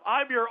going up.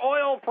 I'm your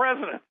oil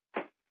president.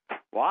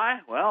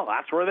 Why? Well,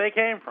 that's where they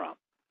came from.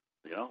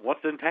 You know,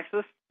 what's in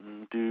Texas?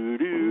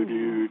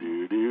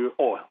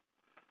 Oil.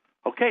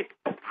 Okay,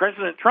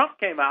 President Trump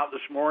came out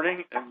this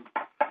morning and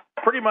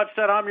pretty much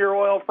said, "I'm your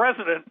oil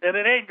president," and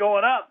it ain't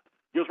going up.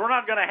 He goes, we're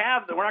not going to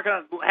have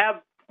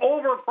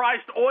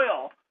overpriced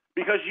oil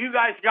because you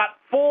guys got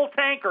full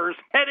tankers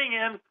heading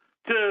in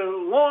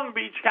to Long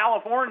Beach,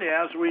 California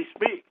as we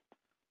speak.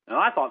 And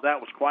I thought that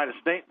was quite a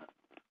statement.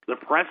 The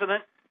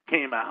president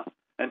came out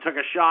and took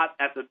a shot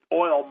at the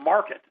oil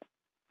market,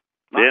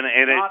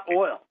 not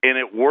oil. And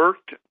it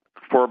worked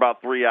for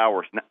about 3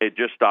 hours. It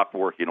just stopped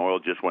working. Oil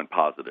just went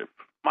positive.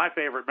 My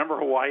favorite, remember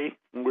Hawaii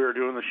when we were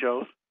doing the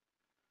shows?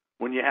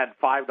 When you had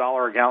 $5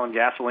 a gallon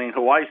gasoline,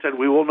 Hawaii said,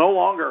 we will no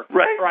longer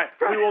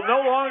we will no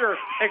longer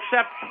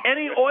accept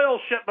any oil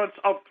shipments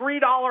of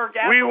 $3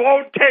 gasoline. We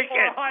won't take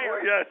it.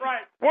 Higher. Yes.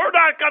 Right. We're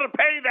not going to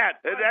pay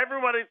that. And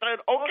everybody said,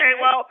 okay,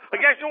 well, I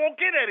guess you won't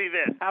get any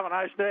then. Have a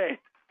nice day.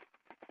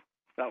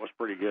 That was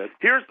pretty good.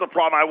 Here's the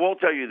problem. I will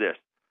tell you this.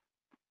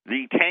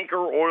 The tanker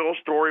oil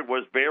story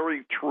was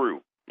very true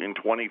in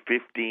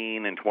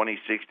 2015 and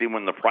 2016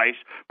 when the price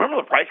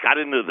got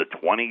into the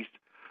 20s.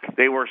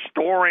 They were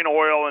storing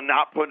oil and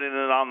not putting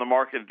it on the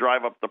market to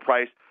drive up the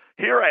price.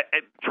 Here,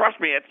 trust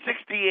me, at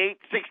 $68,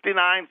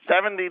 $69,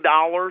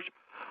 $70,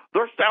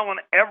 they're selling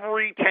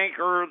every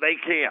tanker they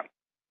can.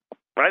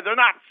 Right? They're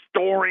not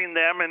storing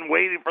them and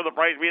waiting for the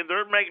price.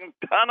 They're making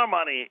a ton of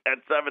money at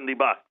 $70.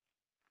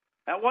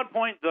 At what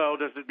point, though,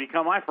 does it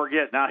become, I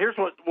forget. Now, here's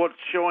what's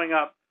showing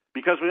up.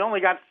 Because we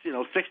only got,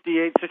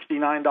 $68,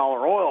 $69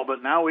 oil,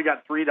 but now we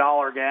got $3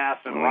 gas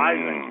and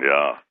rising.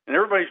 Yeah. And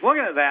everybody's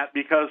looking at that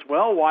because,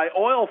 well, why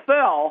oil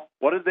fell,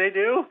 what did they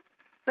do?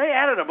 They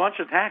added a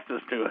bunch of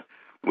taxes to it.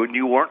 When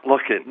you weren't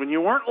looking.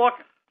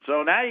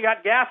 So now you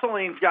got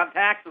gasoline's got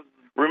taxes.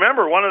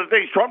 Remember, one of the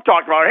things Trump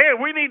talked about, hey,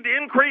 we need to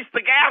increase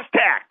the gas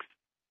tax.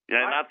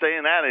 Yeah, not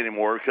saying that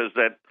anymore because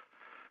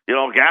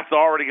gas is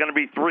already going to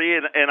be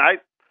 $3, and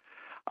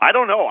I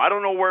don't know. I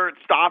don't know where it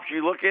stops.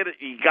 You look at it,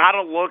 you got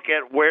to look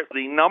at where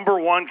the number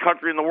one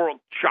country in the world,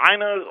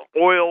 China's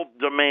oil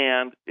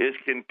demand is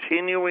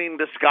continuing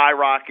to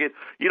skyrocket.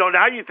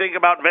 Now you think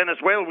about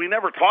Venezuela. We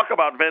never talk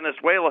about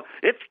Venezuela.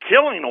 It's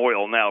killing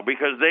oil now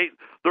because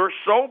they're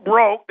so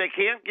broke they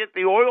can't get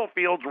the oil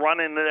fields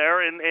running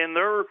there, and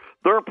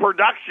their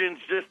production's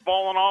just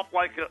falling off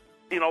like a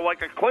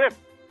cliff.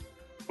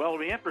 Well,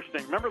 it'll be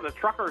interesting. Remember the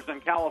truckers in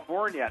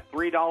California at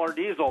 $3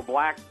 diesel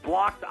blocked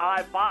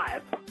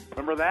I-5.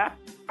 Remember that?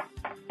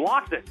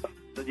 Blocked it.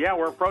 Said, yeah,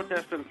 we're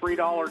protesting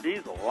 $3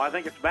 diesel. Well, I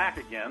think it's back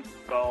again.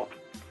 So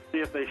see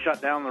if they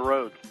shut down the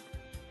roads.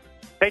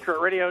 Patriot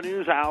Radio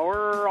News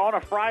Hour on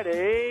a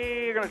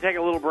Friday. You're going to take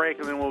a little break,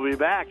 and then we'll be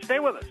back. Stay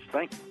with us.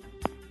 Thank you.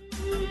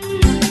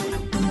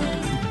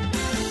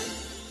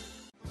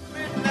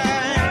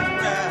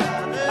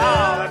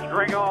 That's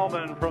Greg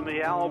Allman from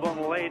the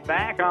album Laid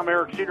Back. I'm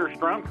Eric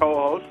Cedarstrom,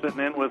 co-host, sitting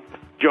in with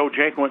Joe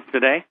Jaquint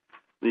today,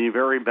 the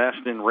very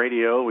best in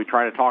radio. We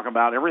try to talk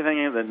about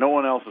everything that no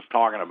one else is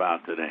talking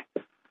about today,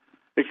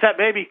 except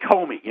maybe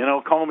Comey.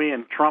 Comey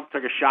and Trump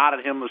took a shot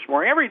at him this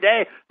morning. Every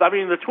day,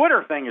 the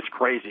Twitter thing is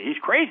crazy. He's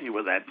crazy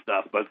with that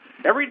stuff, but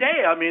every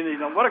day,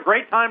 what a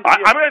great time.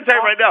 I'm going to tell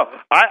you right now,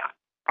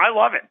 I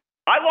love it.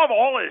 I love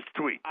all his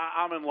tweets.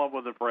 I'm in love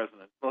with the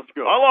president. Let's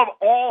go. I love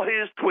all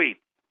his tweets.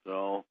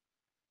 So,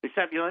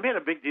 except, they made a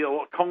big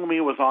deal.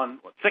 Comey was on,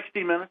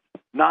 60 Minutes?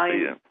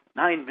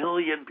 9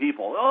 million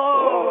people.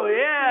 Oh,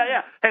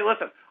 yeah. Hey,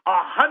 listen,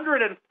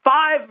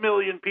 105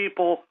 million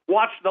people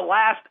watched the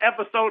last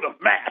episode of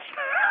MASH.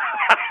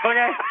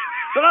 Okay?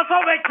 So let's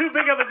not make too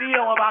big of a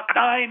deal about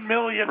 9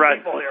 million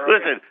people here.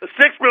 Okay? Listen,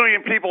 6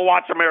 million people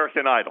watch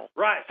American Idol.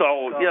 Right.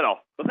 So.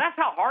 But that's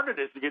how hard it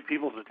is to get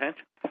people's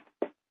attention.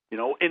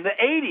 In the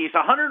 80s,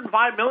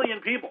 105 million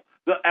people.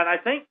 And I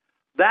think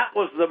that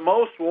was the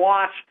most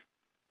watched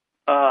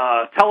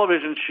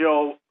television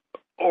show,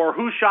 or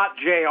Who Shot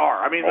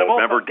JR.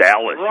 Remember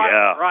Dallas?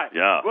 Right, right.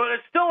 Yeah. Well,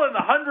 it's still in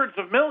the hundreds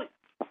of millions.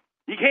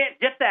 You can't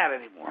get that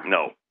anymore.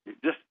 No. You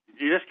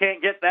just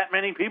can't get that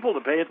many people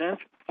to pay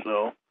attention.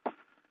 So,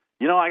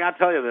 I got to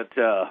tell you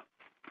that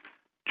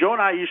Joe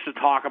and I used to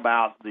talk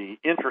about the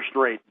interest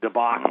rate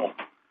debacle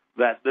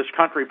that this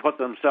country put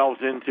themselves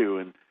into,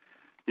 and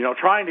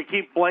trying to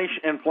keep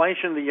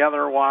inflation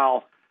together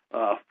while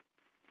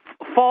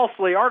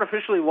falsely,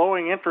 artificially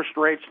lowering interest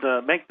rates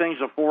to make things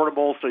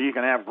affordable so you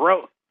can have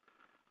growth.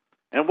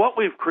 And what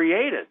we've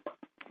created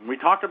we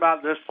talked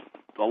about this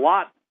a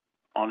lot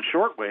on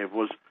shortwave,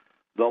 was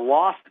the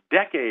lost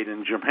decade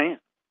in Japan.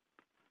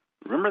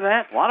 Remember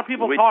that? A lot of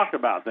people talked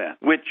about that.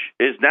 Which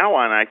is now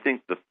on, I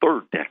think, the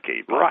third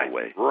decade, by the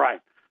way.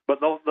 Right. But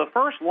the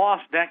first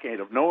lost decade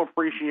of no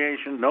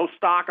appreciation, no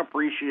stock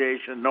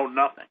appreciation, no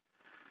nothing.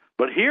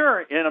 But here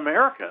in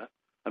America,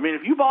 I mean,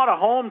 if you bought a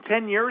home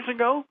 10 years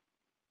ago,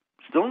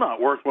 still not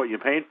worth what you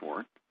paid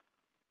for it.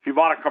 If you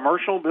bought a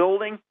commercial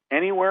building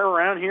anywhere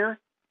around here,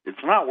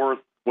 it's not worth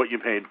what you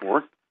paid for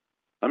it.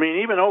 I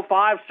mean, even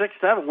 05, 6,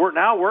 7,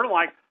 we're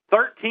like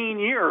 13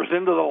 years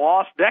into the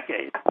lost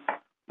decade.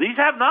 These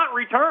have not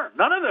returned.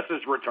 None of this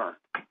has returned.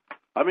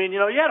 I mean, you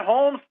had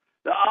homes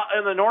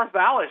in the North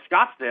Valley,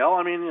 Scottsdale.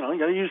 I mean, you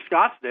got to use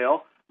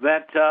Scottsdale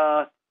that,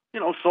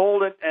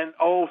 sold it in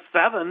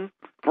 07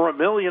 for $1.5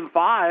 million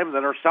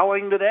that are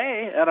selling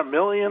today at $1.1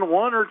 million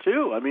or $2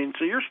 million. I mean,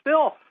 so you're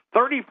still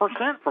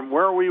 30% from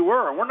where we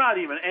were, and we're not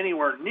even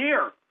anywhere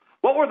near.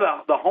 What were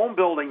the home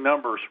building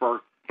numbers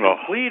for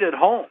completed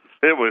homes?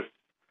 It was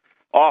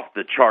off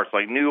the charts.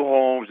 Like new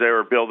homes, they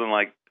were building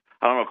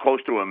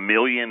close to 1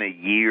 million a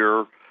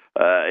year.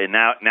 And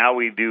now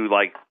we do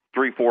like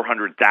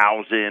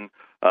 300,000-400,000.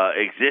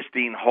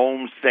 Existing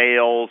home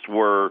sales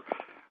were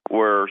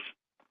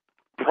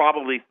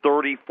probably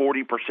 30-40%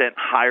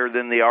 higher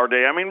than they are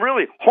today. I mean,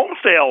 really, home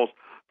sales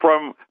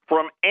from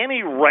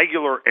any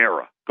regular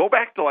era, go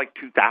back to like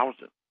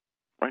 2000.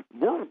 Right,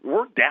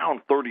 we're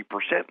down 30%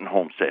 in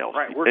home sales,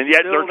 right? And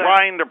yet they're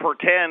trying to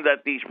pretend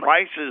that these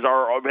prices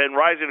have been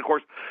rising. Of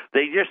course,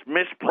 they just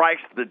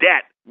mispriced the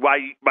debt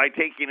by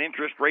taking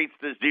interest rates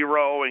to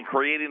zero and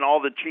creating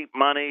all the cheap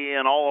money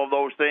and all of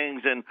those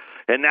things. And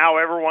now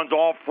everyone's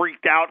all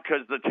freaked out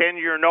because the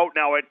 10-year note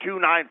now at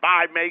 2.95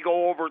 may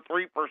go over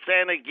 3%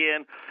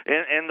 again.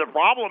 And the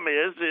problem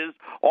is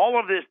all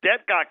of this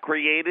debt got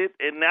created,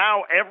 and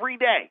now every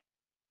day,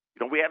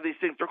 we have these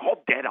things. They're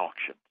called debt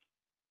auctions.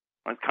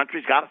 One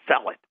country's got to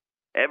sell it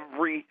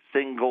every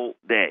single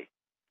day.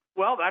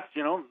 Well, that's,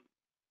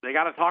 they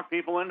got to talk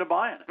people into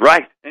buying it.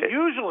 Right. And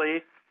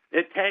usually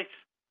it takes,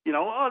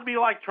 it'd be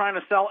like trying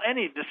to sell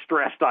any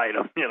distressed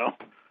item,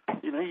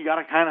 you got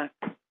to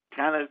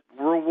kind of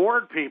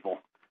reward people.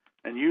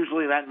 And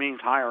usually that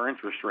means higher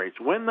interest rates.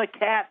 When the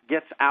cat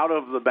gets out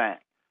of the bag,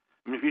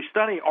 I mean, if you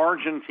study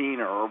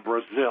Argentina or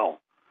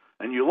Brazil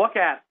and you look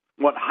at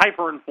what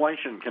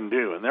hyperinflation can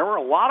do, and there were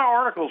a lot of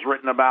articles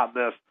written about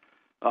this,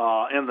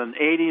 in the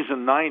 80s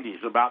and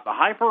 90s about the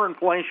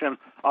hyperinflation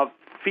of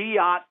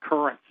fiat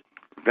currency.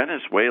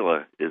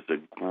 Venezuela is a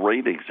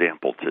great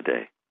example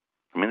today.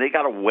 I mean, they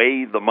got to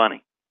weigh the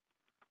money.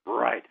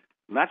 Right.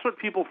 And that's what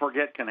people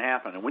forget can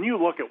happen. And when you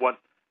look at what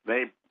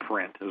they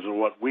print as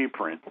what we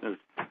print,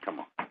 come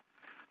on.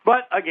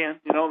 But, again,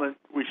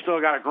 we still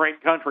got a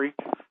great country.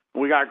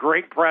 We got a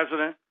great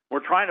president. We're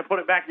trying to put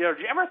it back together.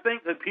 Do you ever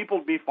think that people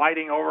would be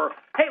fighting over,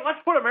 hey,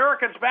 let's put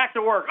Americans back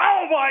to work?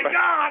 Oh, my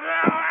God.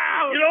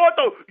 You know what,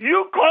 though?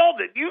 You called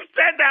it. You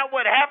said that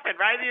would happen,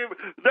 right?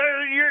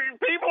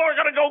 People are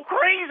going to go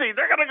crazy.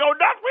 They're going to go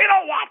nuts. We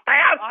don't want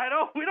that. I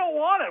know. We don't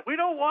want it. We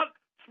don't want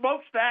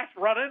smokestacks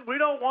running.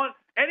 We don't want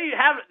to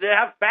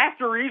have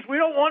factories. We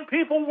don't want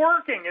people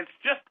working. It's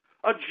just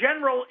a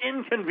general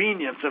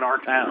inconvenience in our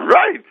town.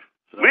 Right.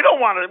 We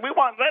don't want it.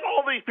 Let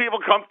all these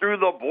people come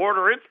through the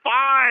border. It's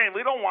fine.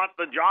 We don't want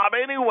the job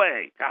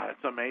anyway. God,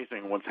 it's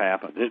amazing what's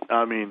happened.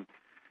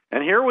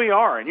 And here we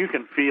are, and you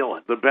can feel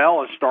it. The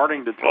bell is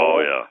starting to toll.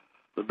 Oh, yeah.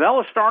 The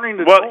bell is starting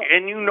to toll. Well,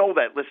 and you know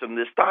that. Listen,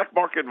 the stock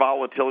market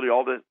volatility,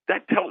 all that,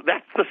 that's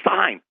the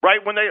sign,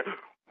 right? When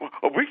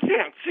we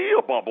can't see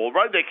a bubble,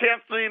 right? They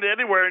can't see it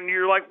anywhere, and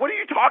you're like, what are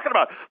you talking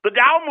about? The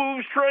Dow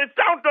moves, it's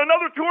down to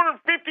another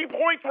 250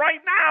 points right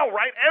now,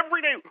 right?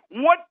 Every day.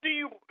 What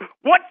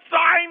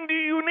sign do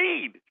you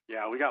need?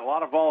 Yeah, we got a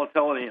lot of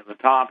volatility at the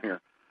top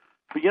here.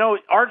 But,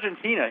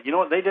 Argentina,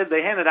 what they did?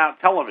 They handed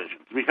out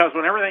televisions because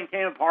when everything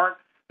came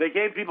apart, they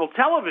gave people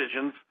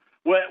televisions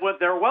with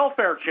their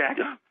welfare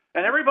checks.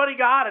 And everybody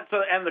got it,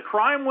 and the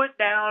crime went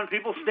down.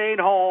 People stayed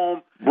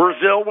home.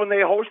 Brazil, when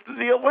they hosted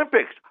the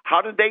Olympics, how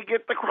did they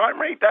get the crime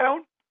rate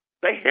down?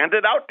 They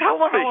handed out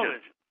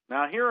television.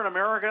 Now, here in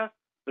America,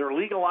 they're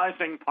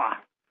legalizing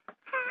pot.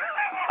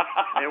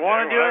 They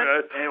want to do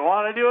it. They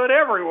want to do it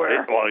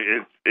everywhere.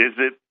 Is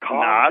it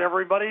calms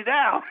everybody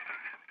down?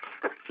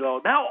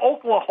 So now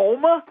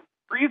Oklahoma?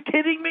 Are you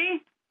kidding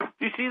me?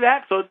 Do you see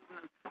that? So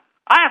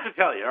I have to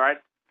tell you, all right.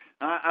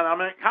 I'm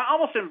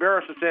almost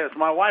embarrassed to say this.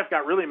 My wife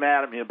got really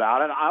mad at me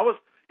about it. I was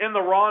in the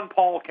Ron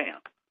Paul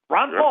camp.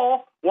 Ron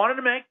Paul wanted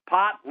to make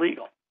pot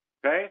legal,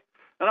 okay?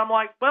 And I'm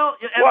like, he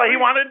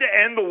wanted to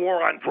end the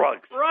war on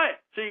drugs. Right.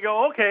 So you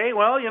go, okay,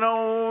 well,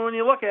 when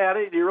you look at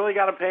it, you really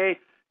got to pay,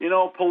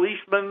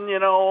 policemen,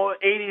 $80,000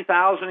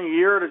 a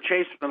year to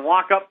chase and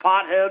lock up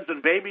potheads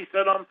and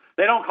babysit them.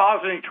 They don't cause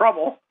any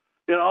trouble,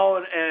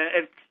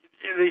 and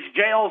these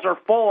jails are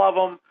full of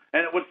them.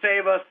 And it would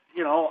save us,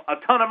 a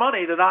ton of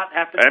money to not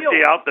have to deal with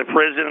it. Empty out the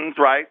prisons,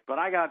 right? But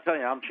I got to tell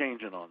you, I'm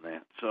changing on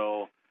that.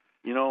 So,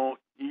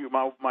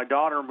 my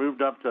daughter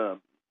moved up to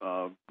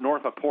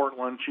north of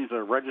Portland. She's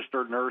a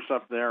registered nurse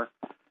up there.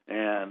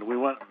 And we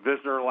went and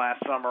visited her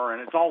last summer,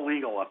 and it's all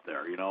legal up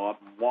there,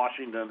 up in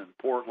Washington and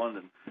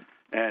Portland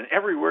and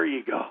everywhere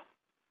you go.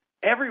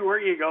 Everywhere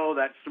you go,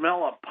 that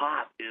smell of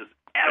pot is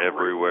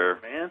everywhere,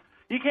 man.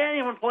 You can't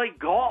even play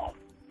golf.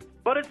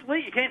 But it's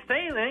legal. You can't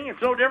say anything.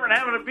 It's no different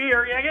having a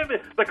beer. Yeah, give me,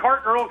 the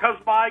cart girl comes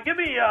by. Give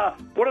me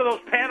one of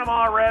those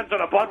Panama Reds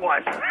and a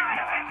Budweiser.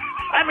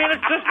 I mean,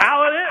 it's just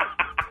how it is.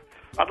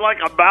 I'd like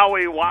a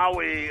Bowie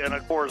Wowie and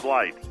a Coors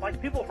Light.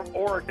 Like people from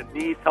Oregon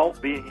need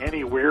help being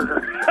any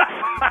weirder.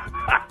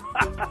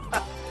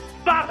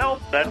 Not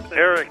help. That's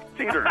Eric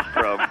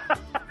Cedarstrom.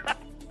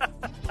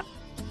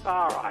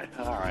 All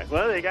right.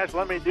 Well, you guys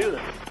let me do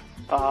this.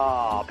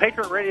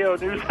 Patriot Radio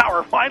News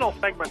Hour final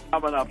segment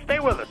coming up. Stay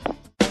with us.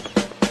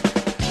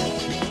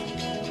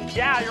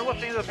 Yeah, you're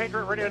listening to the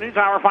Patriot Radio News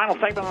Hour final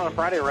segment on the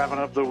Friday wrapping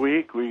up the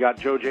week. We got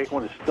Joe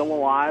Jaquin is still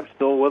alive,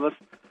 still with us.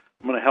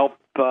 I'm going to help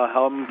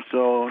him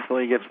until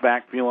he gets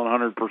back feeling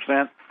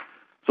 100%.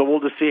 So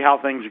we'll just see how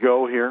things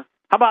go here.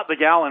 How about the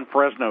gal in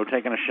Fresno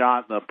taking a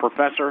shot? The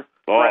professor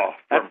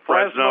at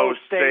Fresno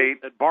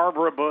State. At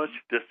Barbara Bush.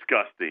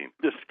 Disgusting.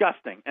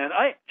 And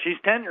hey, she's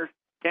tenured.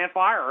 Can't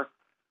fire her.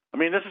 I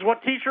mean, this is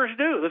what teachers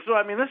do. This is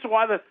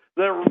why the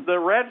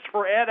Reds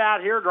for Ed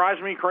out here drives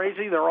me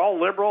crazy. They're all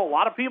liberal. A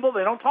lot of people,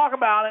 they don't talk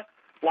about it.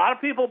 A lot of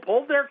people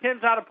pulled their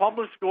kids out of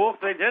public school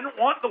because they didn't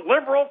want the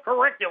liberal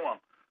curriculum.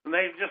 And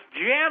they just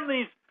jammed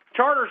these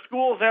charter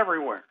schools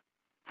everywhere.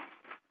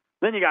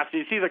 Then you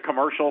see the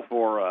commercial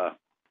for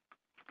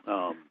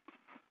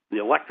the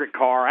electric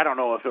car. I don't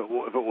know if it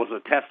was a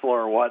Tesla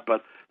or what,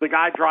 but the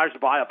guy drives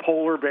by a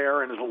polar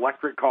bear in his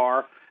electric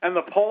car, and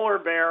the polar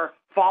bear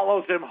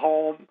follows him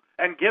home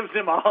and gives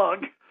him a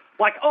hug,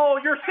 like, oh,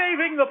 you're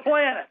saving the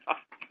planet.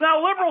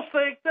 Now, liberals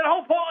think that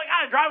I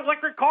drive an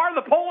electric car,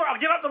 I'll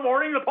get up in the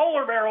morning, the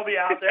polar bear will be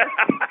out there.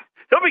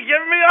 He'll be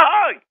giving me a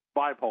hug.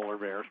 Bipolar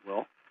bears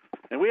will.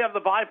 And we have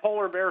the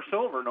bipolar bear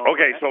silver.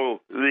 Okay, so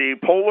the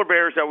polar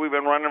bears that we've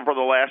been running for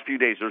the last few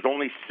days, there's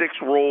only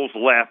 6 rolls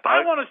left.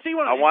 I want to see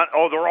one of these.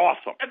 They're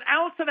awesome. An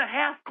ounce and a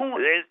half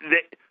coin.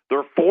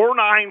 They're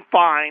 $4.9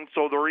 fine,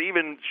 so they're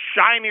even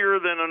shinier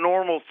than a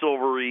normal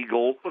Silver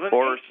Eagle.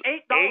 Or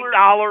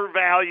 $8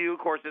 value. Of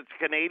course, it's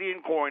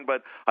Canadian coin,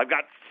 but I've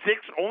got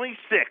only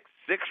 6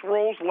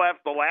 rolls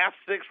left. The last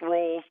 6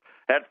 rolls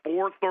at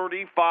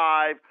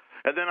 $4.35.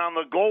 And then on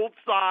the gold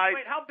side...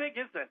 Wait, how big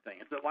is that thing?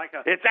 Is it like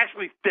a... It's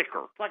actually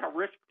thicker. It's like a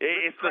wrist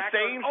It's the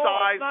same Oh,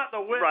 size. it's not the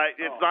width. Right,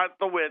 it's not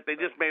the width. They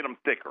just made them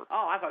thicker.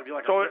 Oh, I thought it'd be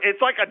like So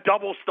it's like a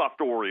double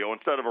stuffed Oreo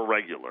instead of a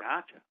regular.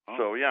 Gotcha. Oh.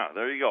 So, yeah,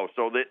 there you go.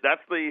 So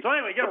that's the... So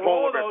anyway, you get a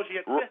roll of those.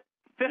 You get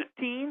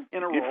 15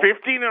 in a roll. 15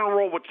 in a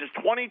roll, which is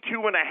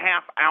 22.5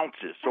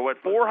 ounces. So at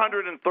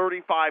 $435,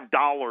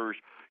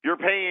 you're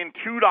paying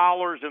 $2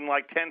 and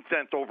like 10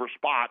 cents over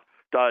spot.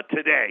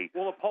 Today.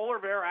 Will a polar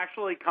bear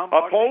actually come?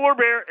 A polar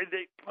bear,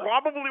 they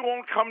probably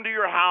won't come to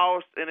your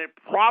house, and it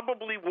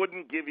probably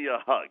wouldn't give you a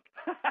hug.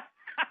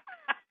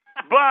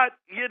 But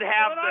you'd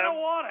have them. I don't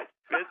want it.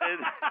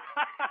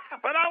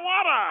 But I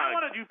want to. I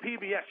want to do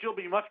PBS. You'll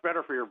be much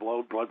better for your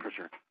blood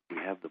pressure. We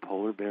have the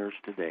polar bears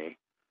today.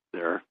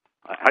 They're.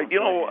 I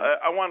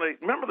want to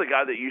remember the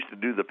guy that used to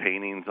do the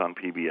paintings on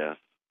PBS.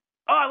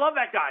 Oh, I love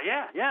that guy.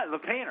 Yeah, the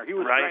painter. He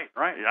was great,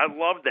 right? I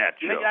love that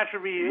show. You think that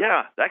should be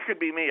Yeah, that could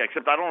be me,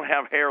 except I don't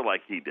have hair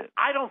like he did.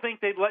 I don't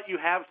think they'd let you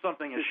have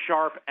something as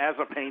sharp as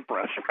a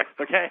paintbrush,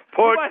 okay?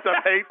 Put the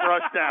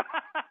paintbrush down.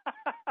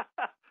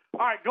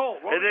 All right, gold.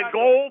 And then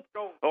gold.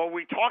 Oh,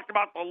 we talked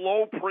about the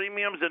low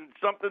premiums and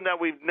something that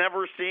we've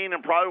never seen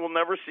and probably will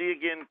never see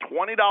again,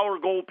 $20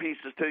 gold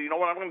pieces. You know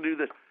what, I'm going to do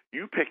this.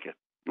 You pick it.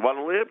 You want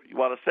to live? You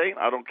want to Saint?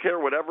 I don't care.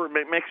 Whatever.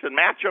 Mix and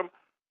match them.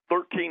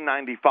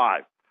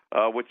 $13.95.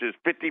 Which is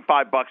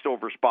 $55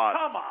 over spot.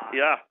 Come on.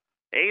 Yeah.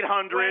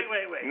 800.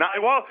 Wait.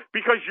 Well,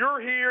 because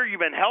you're here, you've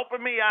been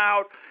helping me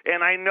out,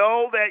 and I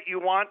know that you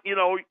want, hey,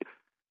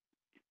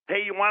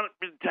 you want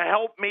to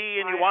help me,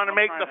 and you want to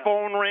make the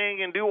phone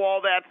ring and do all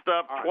that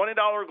stuff. $20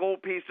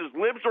 gold pieces,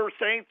 libs or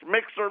Saints,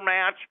 mix or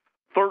match,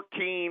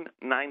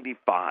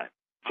 $13.95.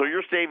 So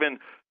you're saving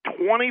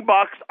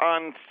 $20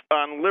 on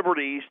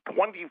Liberties,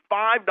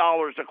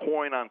 $25 a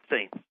coin on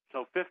Saints.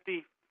 So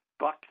 $50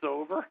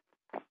 over.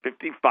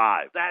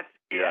 55. That's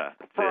it. Yeah,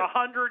 for a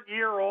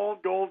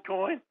 100-year-old gold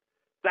coin.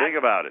 Think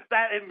about it.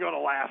 That isn't going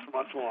to last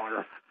much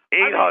longer.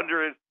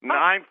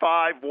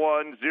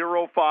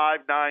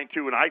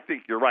 800-951-0592, and I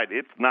think you're right.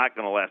 It's not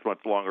going to last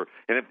much longer.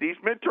 And if these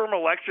midterm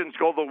elections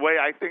go the way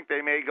I think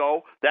they may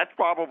go, that's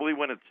probably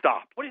when it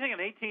stops. What do you think an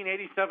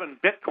 1887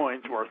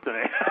 Bitcoin's worth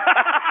today?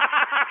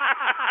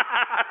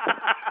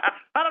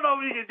 I don't know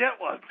if you can get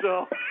one,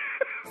 so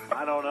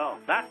I don't know.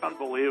 That's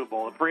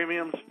unbelievable. The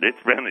premiums? It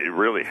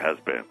really has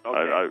been.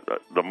 Okay.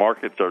 The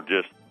markets are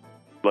just,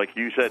 like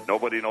you said,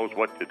 nobody knows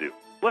what to do.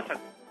 Listen,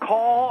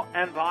 call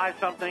and buy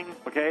something,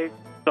 okay,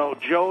 so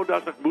Joe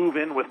doesn't move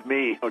in with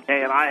me,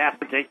 okay, and I have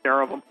to take care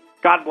of him.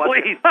 God bless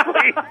you.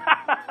 Please.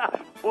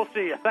 We'll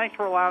see you. Thanks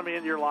for allowing me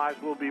into your lives.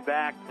 We'll be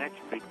back next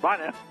week.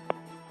 Bye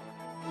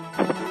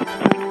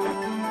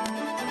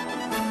now.